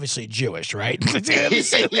 you're obviously Jewish, right?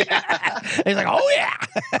 He's like, oh yeah.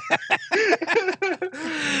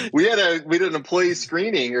 we had an employee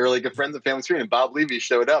screening, or like a friends and family screening, and Bob Levy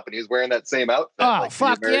showed up and he was wearing that same outfit. Oh, like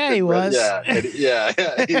fuck yeah, he was. Yeah.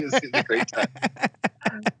 He's a great time.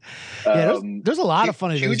 There's a lot of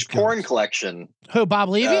funny. Huge porn collection. Who, Bob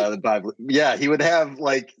Levy? He would have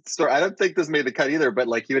like I don't think this made the cut either, but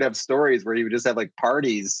like he would have stories where he would just have like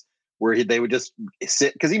parties where they would just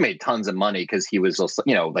sit, because he made tons of money, because he was also,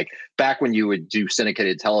 like back when you would do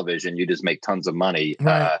syndicated television, you just make tons of money.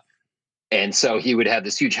 Right. And so he would have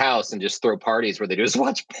this huge house and just throw parties where they just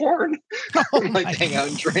watch porn, like hang out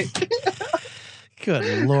and drink.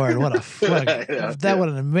 Good Lord, what an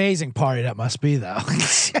amazing party that must be, though.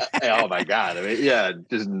 Oh my God! I mean, yeah,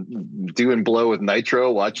 just doing blow with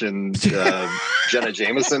nitro, watching Jenna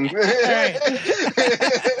Jameson.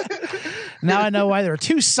 Now I know why there were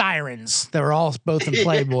two sirens that were both in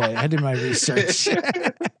Playboy. I did my research.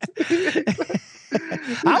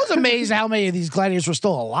 I was amazed how many of these gladiators were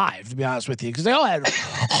still alive, to be honest with you, because they all had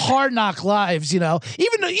hard knock lives, Even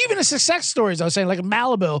the success stories I was saying, like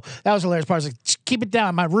Malibu, that was hilarious part. I was like, keep it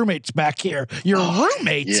down, my roommate's back here. Your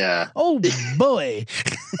roommate? Yeah. Oh boy.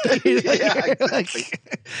 Exactly.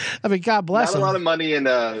 I mean, God bless him. Not a lot of money in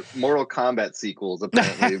Mortal Kombat sequels,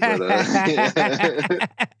 apparently.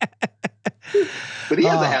 But he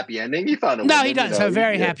has a happy ending. He found a woman, he does have a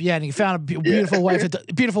very happy ending. He found a beautiful wife.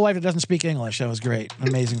 Beautiful wife that doesn't speak English. That was great.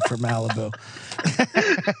 Amazing for Malibu.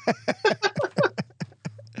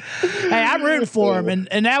 Hey, I'm rooting for him,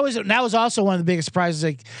 and that was also one of the biggest surprises.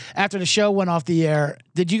 Like after the show went off the air,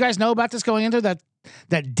 did you guys know about this going into that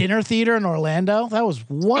dinner theater in Orlando? That was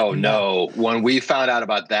what? Oh no! When we found out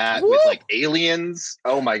about that with like aliens,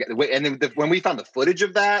 oh my God! And then when we found the footage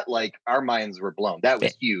of that, like our minds were blown. That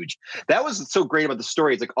was huge. That was so great about the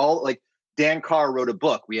story. It's like all like Dan Carr wrote a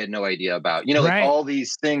book we had no idea about. Like all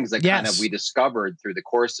these things that kind of we discovered through the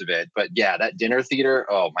course of it. But yeah, that dinner theater.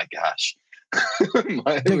 Oh my gosh.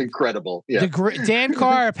 Incredible. Yeah. Dan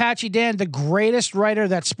Carr, Apache Dan, the greatest writer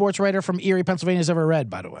that sports writer from Erie, Pennsylvania has ever read,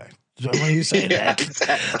 by the way. When you say that,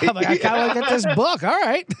 exactly. I'm like, I kind of want to get this book. All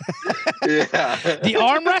right. Yeah. The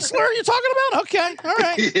arm wrestler you're talking about? Okay. All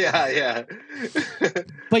right. Yeah.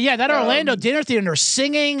 But yeah, that Orlando dinner theater, and they're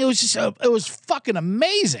singing. It was just, it was fucking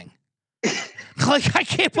amazing. Like, I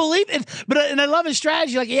can't believe it. And I love his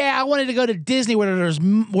strategy. Like, yeah, I wanted to go to Disney where there's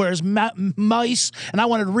mice, and I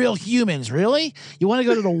wanted real humans. Really? You want to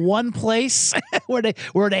go to the one place where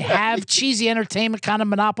they have cheesy entertainment kind of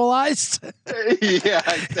monopolized? Yeah,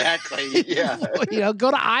 exactly. Yeah. Go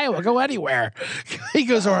to Iowa. Go anywhere. He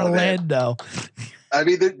goes to Orlando. I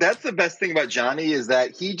mean, that's the best thing about Johnny is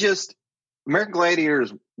that American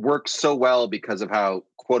Gladiators works so well because of how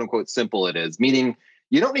quote unquote simple it is. Meaning,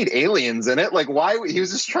 you don't need aliens in it. Like, why? He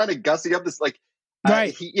was just trying to gussy up this, like,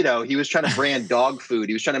 right. He was trying to brand dog food.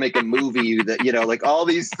 He was trying to make a movie that, like all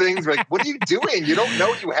these things. Like, what are you doing? You don't know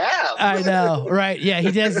what you have. I know. Right. Yeah.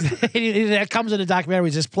 He does. That comes in the documentary.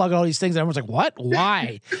 He's just plugging all these things. And everyone's like, what?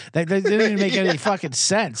 Why? That didn't even make any fucking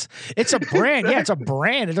sense. It's a brand. Yeah. It's a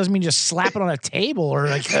brand. It doesn't mean just slap it on a table or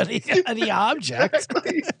like any object.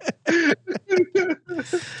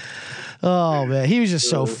 Oh man. He was just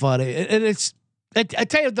so funny. And it's, I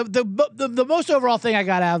tell you, the most overall thing I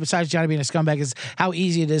got out, besides Johnny being a scumbag, is how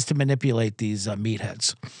easy it is to manipulate these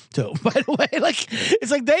meatheads. Too, by the way, like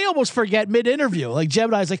it's like they almost forget mid-interview. Like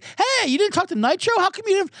Gemini's like, "Hey, you didn't talk to Nitro? How come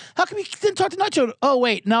you didn't talk to Nitro?" Oh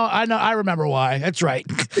wait, no, I know, I remember why. That's right.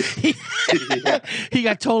 He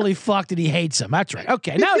got totally fucked and he hates him. That's right.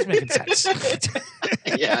 Okay, now it's making sense.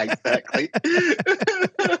 Yeah, exactly.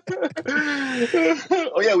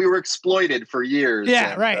 Oh yeah, we were exploited for years.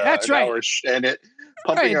 Yeah, right. That's right. And it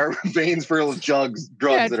pumping our veins full of drugs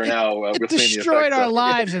that are now it destroyed our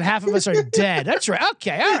lives, and half of us are dead. That's right.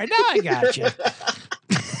 Okay, all right. Now I got you.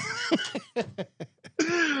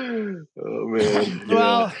 Oh man.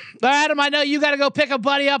 Well, Adam, I know you got to go pick a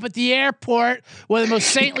buddy up at the airport. One of the most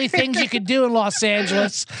saintly things you could do in Los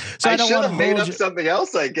Angeles. So I don't should want have to made hold up something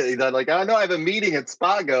else. Like I know I have a meeting at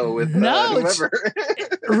Spago with whoever.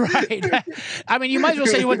 Right. I mean, you might as well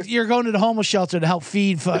say you're going to the homeless shelter to help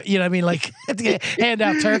feed. You know what I mean? Like hand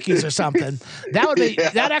out turkeys or something. That would be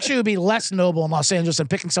that actually would be less noble in Los Angeles than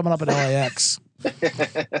picking someone up at LAX.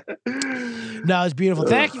 No, it's beautiful.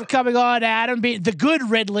 Thank you for coming on, Adam. The good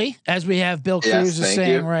Ridley, as we have Bill Cruz is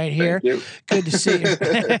saying right here. Good to see you.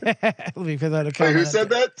 Let me put that. Wait, who said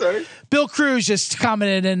that? Sorry, Bill Cruz just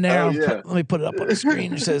commented in there. Oh, yeah. Let me put it up on the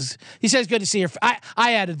screen. He says, "Good to see you." I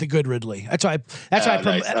added the good Ridley. That's why.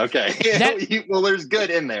 Nice. Okay. Well, there's good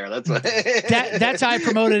in there. That's why. That's how I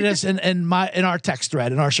promoted us in our text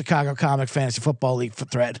thread, in our Chicago Comic Fantasy Football League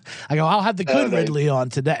thread. I go, I'll have the good Ridley on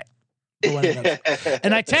today.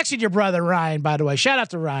 And I texted your brother Ryan, by the way. Shout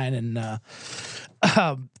out to Ryan, and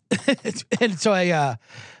so I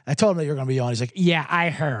told him that you're going to be on. He's like, "Yeah,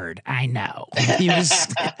 I heard. I know." He was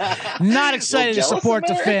not excited to support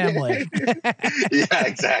the family. Yeah,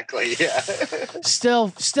 exactly. Yeah.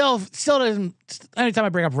 Still doesn't. Anytime I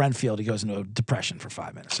bring up Renfield, he goes into a depression for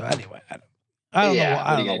 5 minutes. So anyway, I don't know.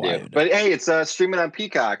 I don't know why. But hey, it's streaming on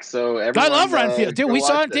Peacock, so everyone, I love Renfield, dude. We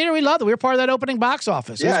saw it in theater. We loved it. We were part of that opening box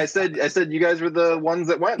office. Yeah, I said you guys were the ones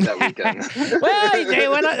that went that weekend. Well,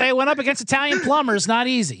 they went up against Italian plumbers. Not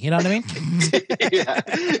easy. You know what I mean? Yeah.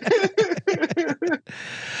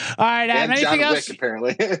 All right, Adam. Anything John else? Wick,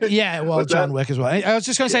 apparently. Yeah, well, John Wick as well. I was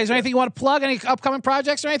just going to say, is there anything you want to plug? Any upcoming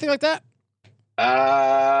projects or anything like that?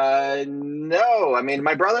 No. I mean,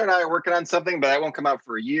 my brother and I are working on something, but that won't come out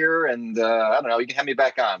for a year. And I don't know. You can have me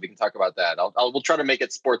back on. We can talk about that. We'll try to make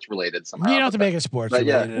it sports related somehow. You don't have to make it sports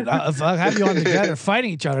related. Yeah. If I have you on together fighting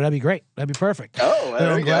each other, that'd be great. That'd be perfect. Oh,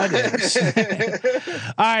 there we go.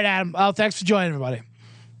 All right, Adam. Thanks for joining, everybody.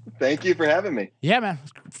 Thank you for having me. Yeah, man.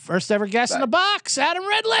 First ever guest in the box, Adam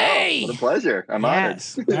Ridley. Oh, what a pleasure. I'm honored.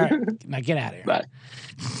 All right. Now get out of here. Bye.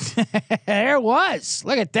 There it was.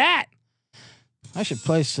 Look at that. I should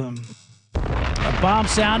play some bomb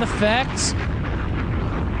sound effects.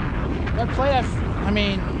 I play that. I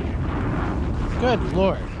mean, good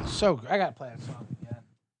Lord. So I gotta play that song again.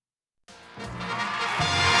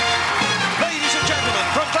 Ladies and gentlemen,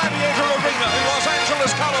 from Gladiator Arena in Los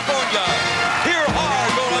Angeles, California, here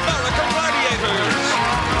are your American Gladiators.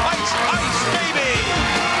 Ice, ice, baby!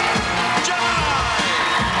 Gemini!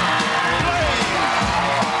 Blade!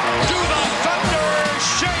 Do the thunder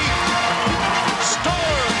shake!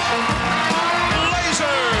 Storm!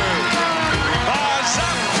 Laser!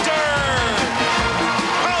 Disaster!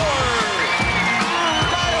 Power!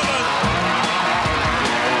 Violent!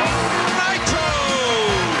 Nitro!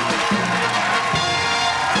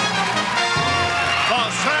 The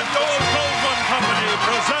Samuel Goldwyn Company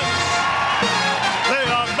presents the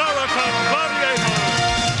American Gladiators.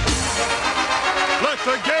 Let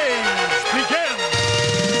the games begin.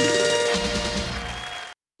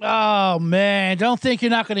 Oh man, don't think you're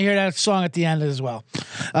not going to hear that song at the end as well.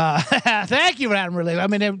 Thank you for that, really. I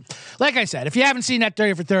mean, like I said, if you haven't seen that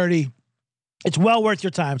 30 for 30, it's well worth your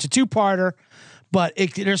time. It's a two-parter, but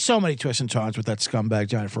there's so many twists and turns with that scumbag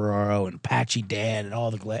Johnny Ferraro and Patchy Dan and all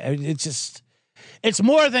the I mean, it's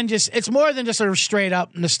more than just sort of straight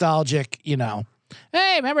up nostalgic, you know.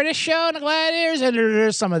 Hey, remember this show in the Gladiators? And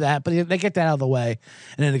there's some of that, but they get that out of the way,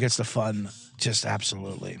 and then it gets the fun, just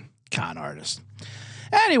absolutely con artist.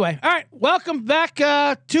 Anyway, all right, welcome back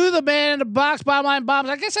to the Man in the Box, Bottom Line Bombs.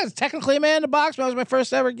 I guess that's technically a Man in the Box, but that was my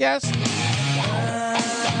first ever guest.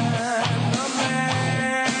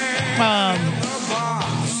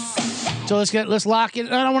 So let's lock it.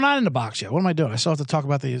 No, we're not in the box yet. What am I doing? I still have to talk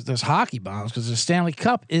about those hockey bombs because the Stanley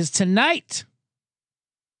Cup is tonight.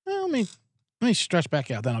 Well, let me stretch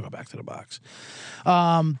back out, then I'll go back to the box.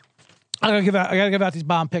 I gotta give out these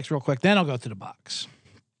bomb picks real quick, then I'll go to the box.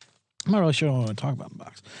 I'm not really sure what I want to talk about in the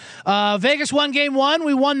box. Vegas won game one.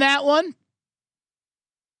 We won that one.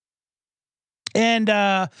 And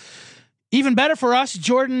Even better for us,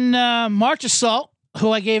 Jordan Marchessault,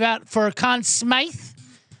 who I gave out for Conn Smythe,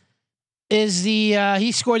 is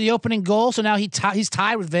he scored the opening goal, so now he's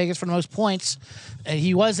tied with Vegas for the most points. And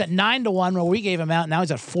he was at 9-1 where we gave him out. Now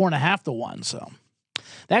he's at 4.5-1. So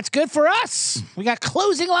that's good for us. We got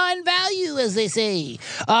closing line value, as they say.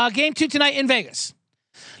 Game 2 tonight in Vegas.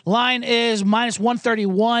 Line is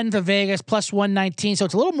 -131 to Vegas, +119. So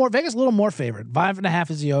it's a little more. Vegas a little more favored. 5.5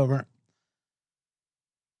 is the over.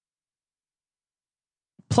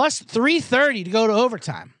 +330 to go to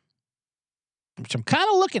overtime, which I'm kind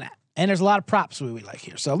of looking at. And there's a lot of props we like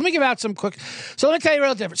here. So let me give out some quick. So let me tell you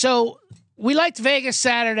real different. So we liked Vegas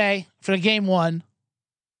Saturday for the game 1.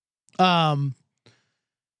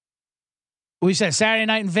 We said Saturday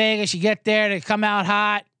night in Vegas, you get there, they come out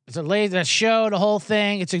hot. It's a laser show, the whole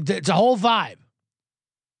thing. It's a whole vibe.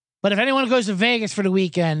 But if anyone goes to Vegas for the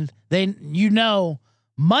weekend,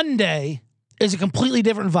 Monday is a completely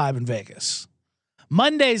different vibe in Vegas.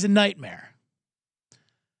 Monday is a nightmare.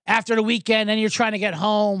 After the weekend, then you're trying to get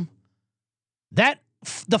home.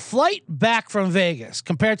 The flight back from Vegas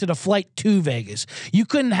compared to the flight to Vegas, you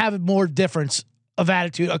couldn't have more difference of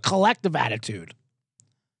attitude, a collective attitude.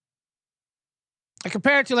 I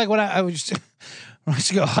compare it to like when I used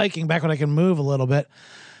to go hiking back when I can move a little bit.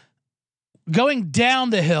 Going down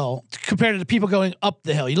the hill compared to the people going up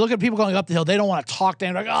the hill. You look at people going up the hill, they don't want to talk to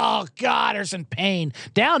them. Like, oh, God, there's some pain.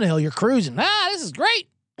 Down the hill, you're cruising. This is great.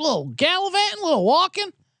 A little gallivanting, a little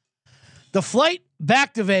walking. The flight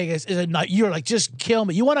back to Vegas is you're like, just kill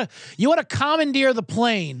me. You want to commandeer the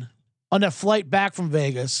plane on that flight back from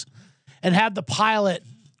Vegas and have the pilot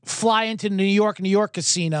fly into New York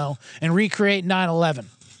casino and recreate 9/11.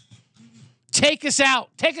 Take us out.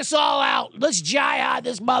 Take us all out. Let's jihad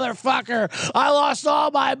this motherfucker. I lost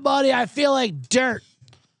all my money. I feel like dirt.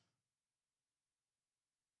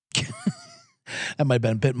 That might have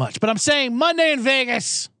been a bit much. But I'm saying Monday in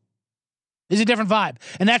Vegas is a different vibe.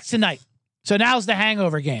 And that's tonight. So now's the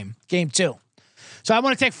hangover game. Game 2. So I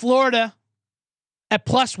want to take Florida at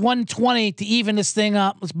 +120 to even this thing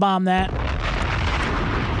up. Let's bomb that.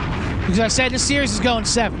 Because I said this series is going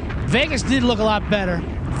 7. Vegas did look a lot better.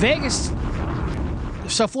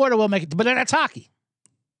 So Florida will make it, but that's hockey.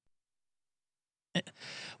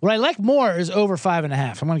 What I like more is over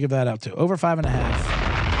 5.5. I'm going to give that out too. Over 5.5.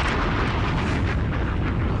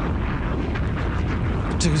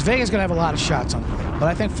 Because Vegas is going to have a lot of shots on goal. But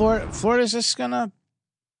I think Florida's just going to,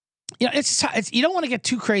 it's you don't want to get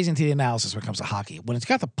too crazy into the analysis when it comes to hockey. When it's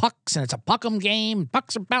got the pucks and it's a puck'em game,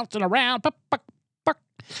 pucks are bouncing around, puck.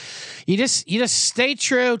 You just stay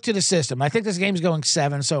true to the system. I think this game's going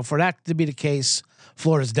 7, so for that to be the case,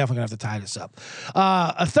 Florida's definitely going to have to tie this up.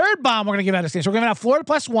 A third bomb we're going to give out this game. So we're giving out Florida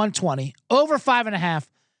 +120, over 5.5.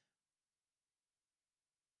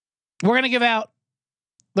 We're going to give out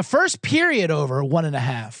the first period over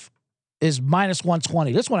 1.5 is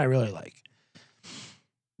 -120. This one I really like.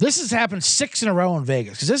 This has happened 6 in a row in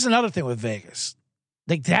Vegas, because this is another thing with Vegas.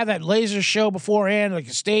 They have that laser show beforehand, like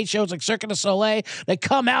a stage shows like Cirque du Soleil. They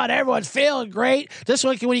come out, everyone's feeling great. This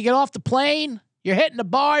week, when you get off the plane, you're hitting the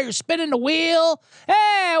bar, you're spinning the wheel.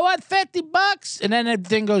 Hey, what, $50? And then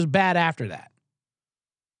everything goes bad after that.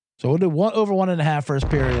 So we'll do over 1.5 first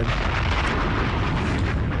period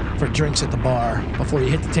for drinks at the bar before you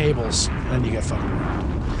hit the tables, and then you get fucking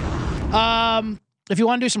around. If you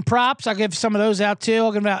want to do some props, I'll give some of those out too.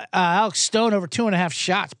 I'll give out Alex Stone over 2.5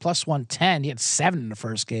 shots, +110. He had 7 in the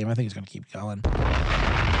first game. I think he's going to keep going.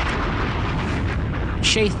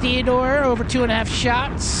 Shea Theodore over 2.5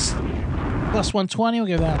 shots, +120. We'll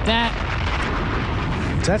give out that.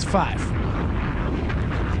 So that's 5.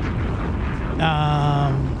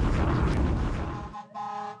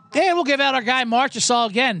 And we'll give out our guy Marchessault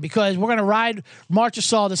again, because we're going to ride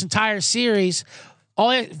Marchessault this entire series.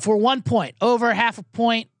 All for 1 point, over half a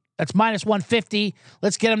point. That's -150.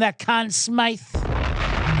 Let's get him that Conn Smythe.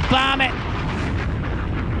 Bomb it.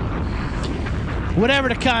 Whatever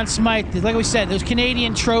the Conn Smythe is. Like we said, those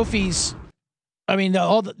Canadian trophies. I mean,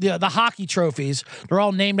 all the hockey trophies. They're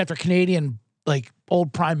all named after Canadian, like,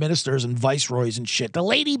 old prime ministers and viceroys and shit. The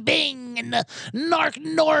Lady Byng and the Nark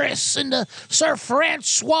Norris and the Sir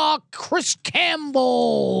Francois Chris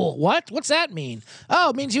Campbell. What? What's that mean?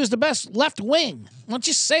 Oh, it means he was the best left wing. Why don't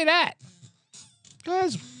you say that?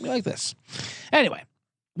 Guys, we like this. Anyway,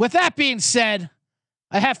 with that being said,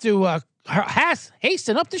 I have to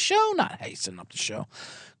hasten up the show. Not hasten up the show.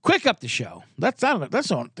 Quick up the show.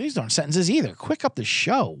 These aren't sentences either. Quick up the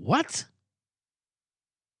show. What?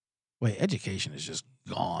 Wait, education is just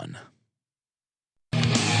gone.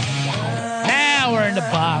 Now we're in the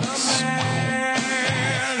box.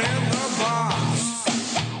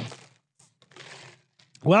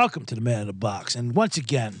 Welcome to the Man in the Box. And once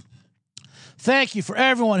again, thank you for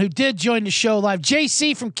everyone who did join the show live.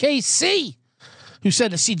 JC from KC, who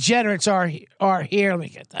said the degenerates are here. Let me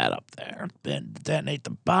get that up there. Detonate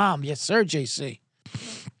the bomb. Yes, sir, JC.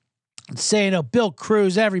 And saying, Bill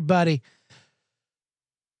Cruz, everybody.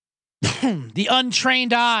 The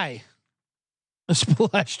untrained eye.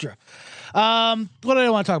 Spolestra. What do I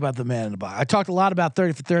want to talk about the Man in the Box? I talked a lot about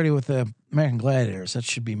 30 for 30 with the American Gladiators. That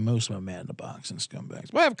should be most of my Man in the Box and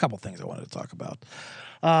scumbags. But I have a couple things I wanted to talk about.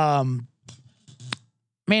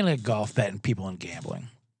 Mainly a golf bet and people in gambling.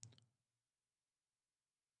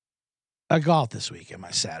 I golfed this week in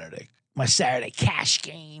my Saturday cash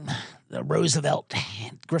game, the Roosevelt,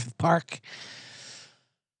 Griffith Park.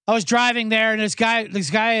 I was driving there, and this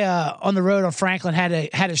guy on the road on Franklin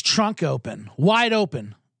had his trunk open, wide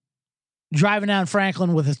open, driving down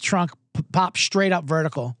Franklin with his trunk popped straight up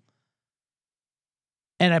vertical.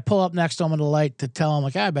 And I pull up next to him at the light to tell him,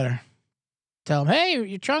 I better tell him, hey,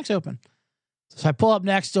 your trunk's open. So I pull up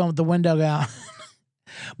next to him with the window down.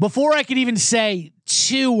 Before I could even say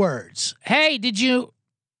 2 words, hey, did you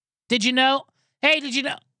know? Hey, did you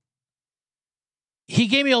know? He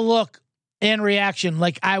gave me a look and reaction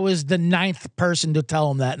like I was the 9th person to tell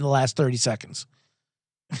him that in the last 30 seconds.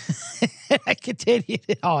 I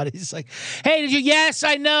continued on. He's like, hey, did you? Yes,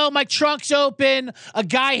 I know. My trunk's open. A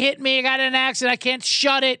guy hit me. I got in an accident. I can't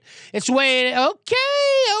shut it. It's way. Okay.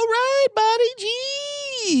 All right, buddy.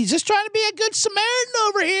 Jeez. Just trying to be a good Samaritan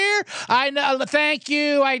over here. I know. Thank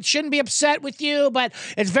you. I shouldn't be upset with you, but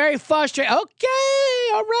it's very frustrating.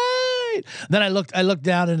 Okay. All right. Then I looked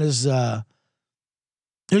down in his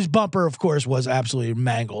bumper, of course, was absolutely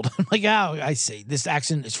mangled. I'm like, oh, I see. This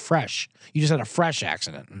accident is fresh. You just had a fresh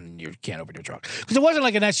accident, and you can't open your trunk. Because it wasn't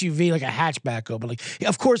like an SUV, like a hatchback open. Like,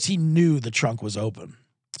 of course, he knew the trunk was open.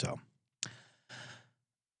 So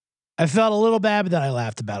I felt a little bad, but then I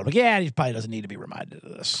laughed about it. Like, yeah, he probably doesn't need to be reminded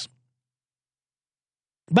of this.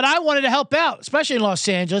 But I wanted to help out, especially in Los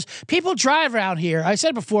Angeles. People drive around here. I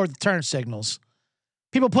said before, the turn signals.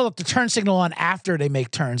 People pull up the turn signal on after they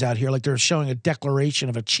make turns out here, like they're showing a declaration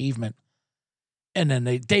of achievement. And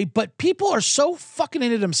then but people are so fucking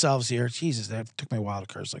into themselves here. Jesus, that took me a while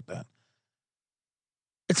to curse like that.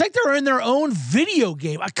 It's like they're in their own video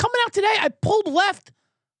game. Coming out today, I pulled left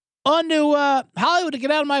onto Hollywood to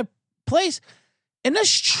get out of my place. And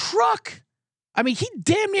this truck, I mean, he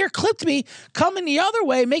damn near clipped me coming the other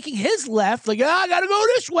way, making his left. Like, I got to go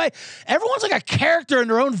this way. Everyone's like a character in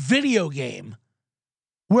their own video game.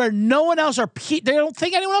 Where no one else they don't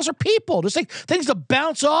think anyone else are people. There's like things to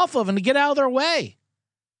bounce off of and to get out of their way.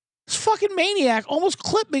 This fucking maniac almost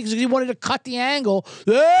clipped me because he wanted to cut the angle.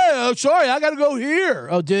 Hey, I'm sorry, I got to go here.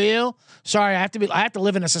 Oh, do you? Sorry, I have to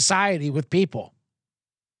live in a society with people.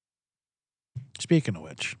 Speaking of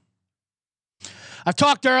which, I've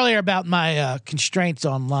talked earlier about my constraints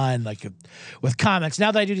online, like with comments.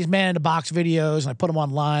 Now that I do these Man in the Box videos and I put them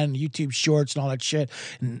online, YouTube Shorts and all that shit,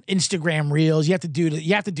 and Instagram Reels, you have to do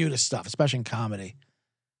this stuff, especially in comedy,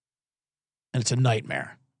 and it's a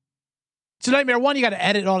nightmare. It's a nightmare. One, you got to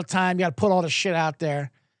edit all the time. You got to put all the shit out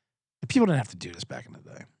there. And people didn't have to do this back in the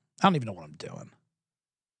day. I don't even know what I'm doing.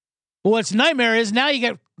 Well, what's nightmare is now you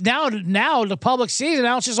get now the public sees it.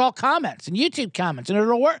 Now it's just all comments and YouTube comments, and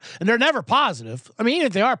it'll work. And they're never positive. I mean, even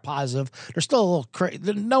if they are positive, they're still a little crazy.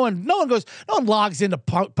 No one logs in to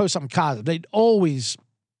post something positive. They always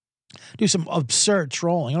do some absurd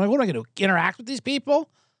trolling. I'm like, what am I going to interact with these people?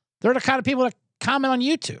 They're the kind of people that comment on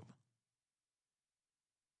YouTube.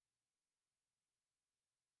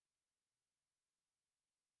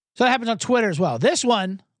 So that happens on Twitter as well. This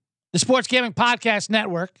one, the Sports Gambling Podcast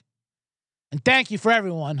Network. And thank you for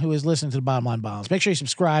everyone who is listening to the Bottom Line Bombs. Make sure you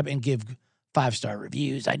subscribe and give 5-star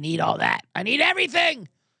reviews. I need all that. I need everything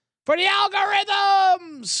for the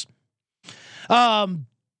algorithms.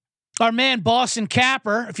 Our man Boston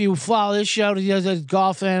Capper, if you follow this show, he does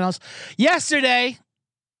golf and yesterday,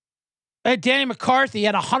 Danny McCarthy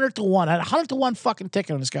had 100-1. I had 100-1 fucking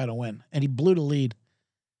ticket on this guy to win, and he blew the lead.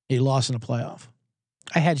 He lost in the playoff.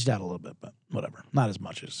 I hedged out a little bit, but whatever. Not as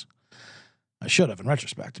much as I should have in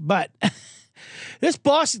retrospect. But this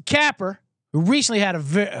Boston Capper, who recently had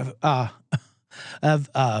a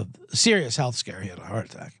serious health scare, he had a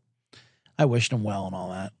heart attack. I wished him well and all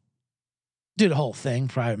that. Do the whole thing,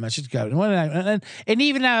 private message, and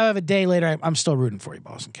even now, a day later, I'm still rooting for you,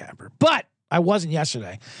 Boston Capper. But I wasn't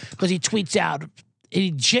yesterday because he tweets out,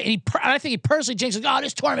 I think he personally jinxed, like, oh,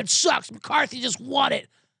 this tournament sucks. McCarthy just won it.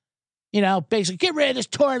 You know, basically, get rid of this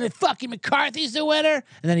tournament. Fucking McCarthy's the winner.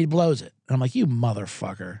 And then he blows it. And I'm like, you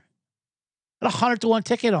motherfucker. I had 100-1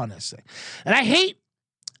 ticket on this thing. And I hate,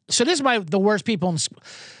 so this is the worst people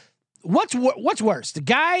What's worse? The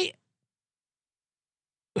guy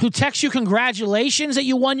who texts you congratulations that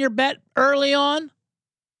you won your bet early on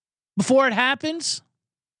before it happens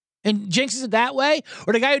and jinxes it that way?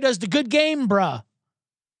 Or the guy who does the good game, bruh?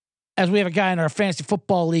 As we have a guy in our fantasy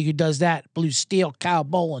football league who does that, Blue Steel, Kyle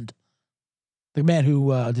Boland. The man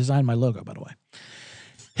who designed my logo, by the way.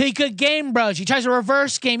 He good game, bros. He tries a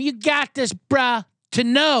reverse game. You got this, bruh. To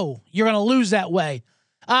know you're going to lose that way.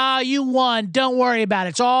 You won. Don't worry about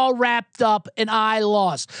it. It's all wrapped up and I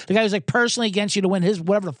lost. The guy who's like personally against you to win his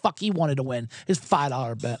whatever the fuck he wanted to win. His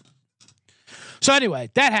 $5 bet. So anyway,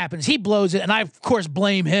 that happens. He blows it. And I, of course,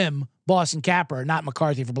 blame him, Boston Capper, not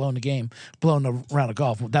McCarthy, for blowing the round of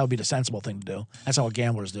golf. That would be the sensible thing to do. That's how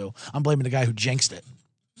gamblers do. I'm blaming the guy who jinxed it.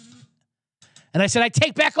 And I said, I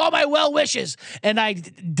take back all my well wishes. And I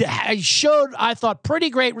showed, I thought, pretty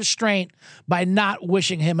great restraint by not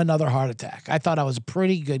wishing him another heart attack. I thought I was a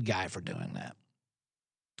pretty good guy for doing that.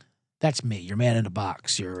 That's me, your man in the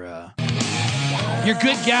box. You're a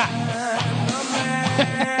good guy.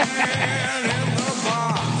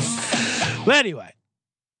 But anyway,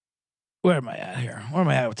 where am I at here? Where am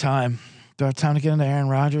I at with time? Do I have time to get into Aaron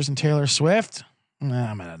Rodgers and Taylor Swift?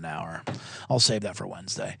 Nah, I'm at an hour. I'll save that for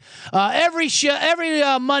Wednesday. Every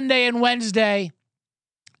Monday and Wednesday,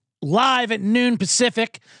 live at noon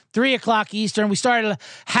Pacific, 3 o'clock Eastern. We started a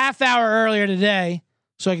half hour earlier today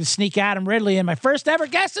so I can sneak Adam Ridley in. My first ever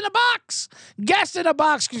guest in a box. Guest in a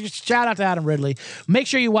box. Shout out to Adam Ridley. Make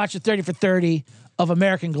sure you watch the 30 for 30 of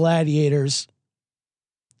American Gladiators.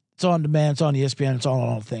 It's on demand. It's on ESPN. It's on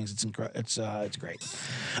all the things. It's great.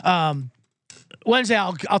 Wednesday,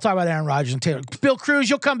 I'll talk about Aaron Rodgers and Taylor. Bill Cruz,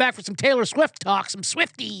 you'll come back for some Taylor Swift talk, some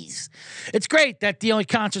Swifties. It's great that the only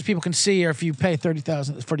concerts people can see are if you pay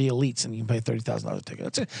 $30,000 for the elites, and you can pay $30,000 a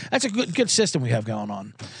ticket. That's a good system we have going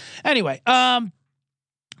on. Anyway, a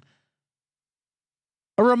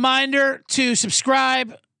reminder to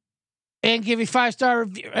subscribe and give a 5-star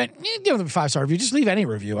review. Give them a 5-star review. Just leave any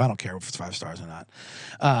review. I don't care if it's 5 stars or not.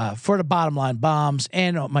 For the Bottom Line Bombs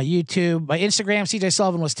and my YouTube, my Instagram, CJ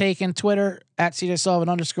Sullivan was taken. Twitter at CJ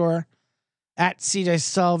Sullivan _ at CJ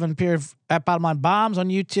Sullivan period at Bottom Line Bombs on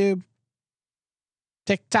YouTube.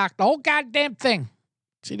 TikTok, the whole goddamn thing.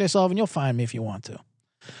 CJ Sullivan, you'll find me if you want to.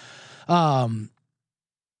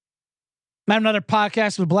 I have another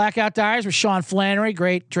podcast with Blackout Diaries with Sean Flannery,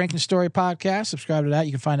 great drinking story podcast. Subscribe to that.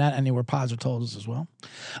 You can find that anywhere pods are told us as well.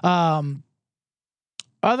 Other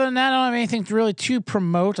than that, I don't have anything really to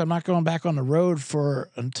promote. I'm not going back on the road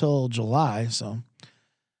until July, so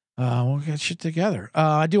we'll get shit together.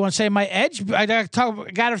 I do want to say my Edge. I got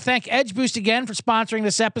to thank Edge Boost again for sponsoring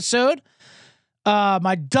this episode.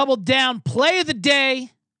 My double down play of the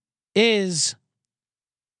day is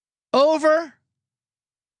over.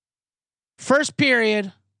 First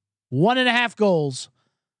period, 1.5 goals.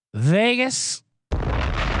 Vegas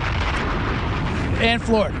and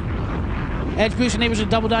Florida. Edge Boost enables you to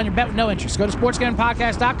double down your bet with no interest. Go to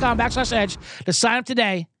sportsgamblingpodcast.com/edge to sign up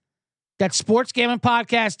today. That's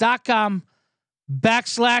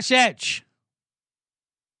sportsgamblingpodcast.com/edge.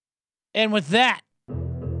 And with that,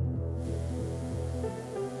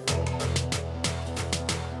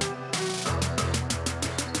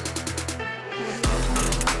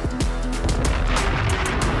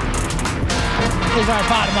 is our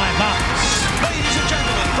Bottom Line Bombs. Ladies and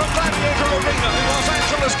gentlemen, from Gladiator Arena in Los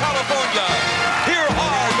Angeles, California,